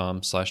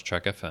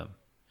facebook.com/TrekFM.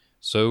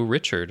 So,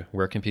 Richard,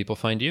 where can people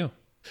find you?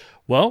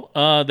 Well,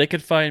 they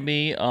could find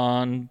me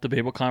on the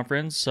Babel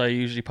Conference. I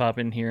usually pop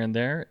in here and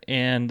there.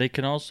 And they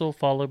can also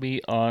follow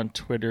me on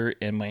Twitter,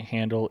 and my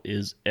handle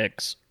is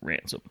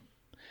xransom.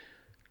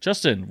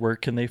 Justin, where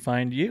can they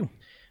find you?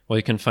 Well,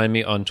 you can find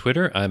me on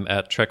Twitter. I'm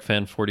at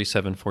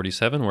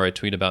TrekFan4747, where I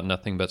tweet about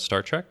nothing but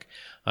Star Trek.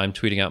 I'm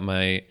tweeting out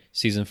my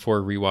Season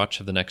 4 rewatch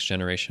of The Next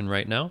Generation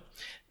right now.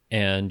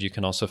 And you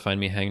can also find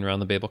me hanging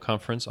around the Babel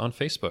Conference on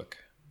Facebook.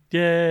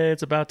 Yay,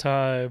 it's about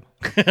time.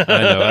 I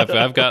know,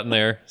 I've gotten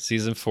there.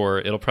 Season 4.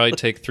 It'll probably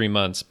take 3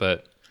 months,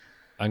 but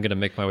I'm going to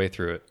make my way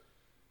through it.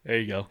 There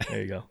you go.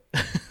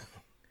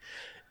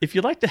 If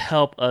you'd like to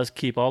help us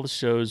keep all the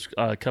shows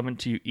coming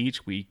to you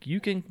each week, you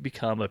can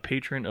become a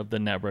patron of the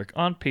network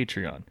on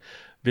Patreon.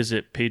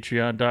 Visit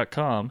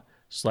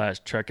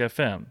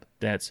patreon.com/TrekFM.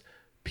 That's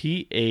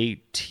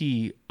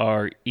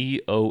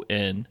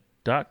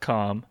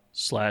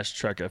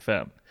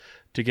patreon.com/TrekFM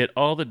to get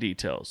all the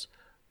details.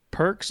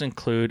 Perks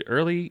include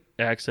early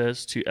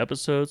access to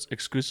episodes,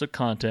 exclusive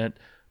content,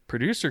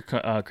 producer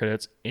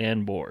credits,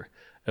 and more.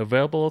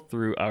 Available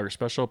through our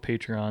special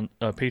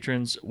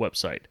patrons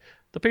website,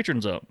 the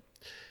Patron Zone.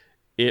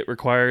 It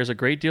requires a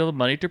great deal of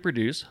money to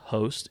produce,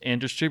 host,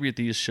 and distribute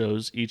these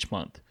shows each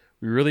month.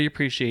 We really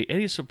appreciate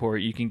any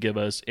support you can give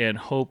us and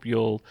hope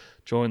you'll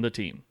join the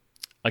team.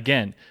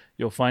 Again,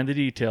 you'll find the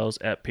details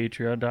at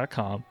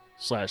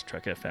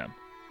patreon.com/TrekFM.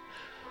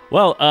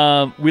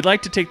 Well, we'd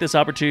like to take this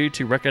opportunity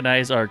to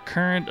recognize our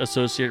current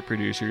associate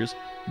producers,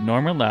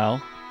 Norman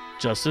Lau,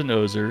 Justin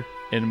Ozer,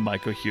 and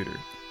Michael Huter.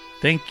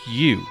 Thank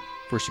you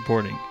for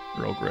supporting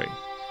Earl Grey.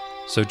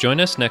 So join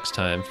us next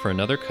time for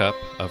another cup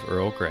of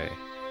Earl Grey.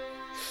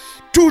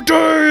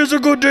 Today is a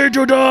good day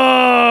to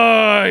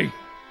die!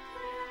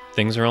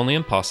 Things are only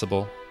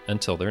impossible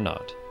until they're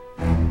not.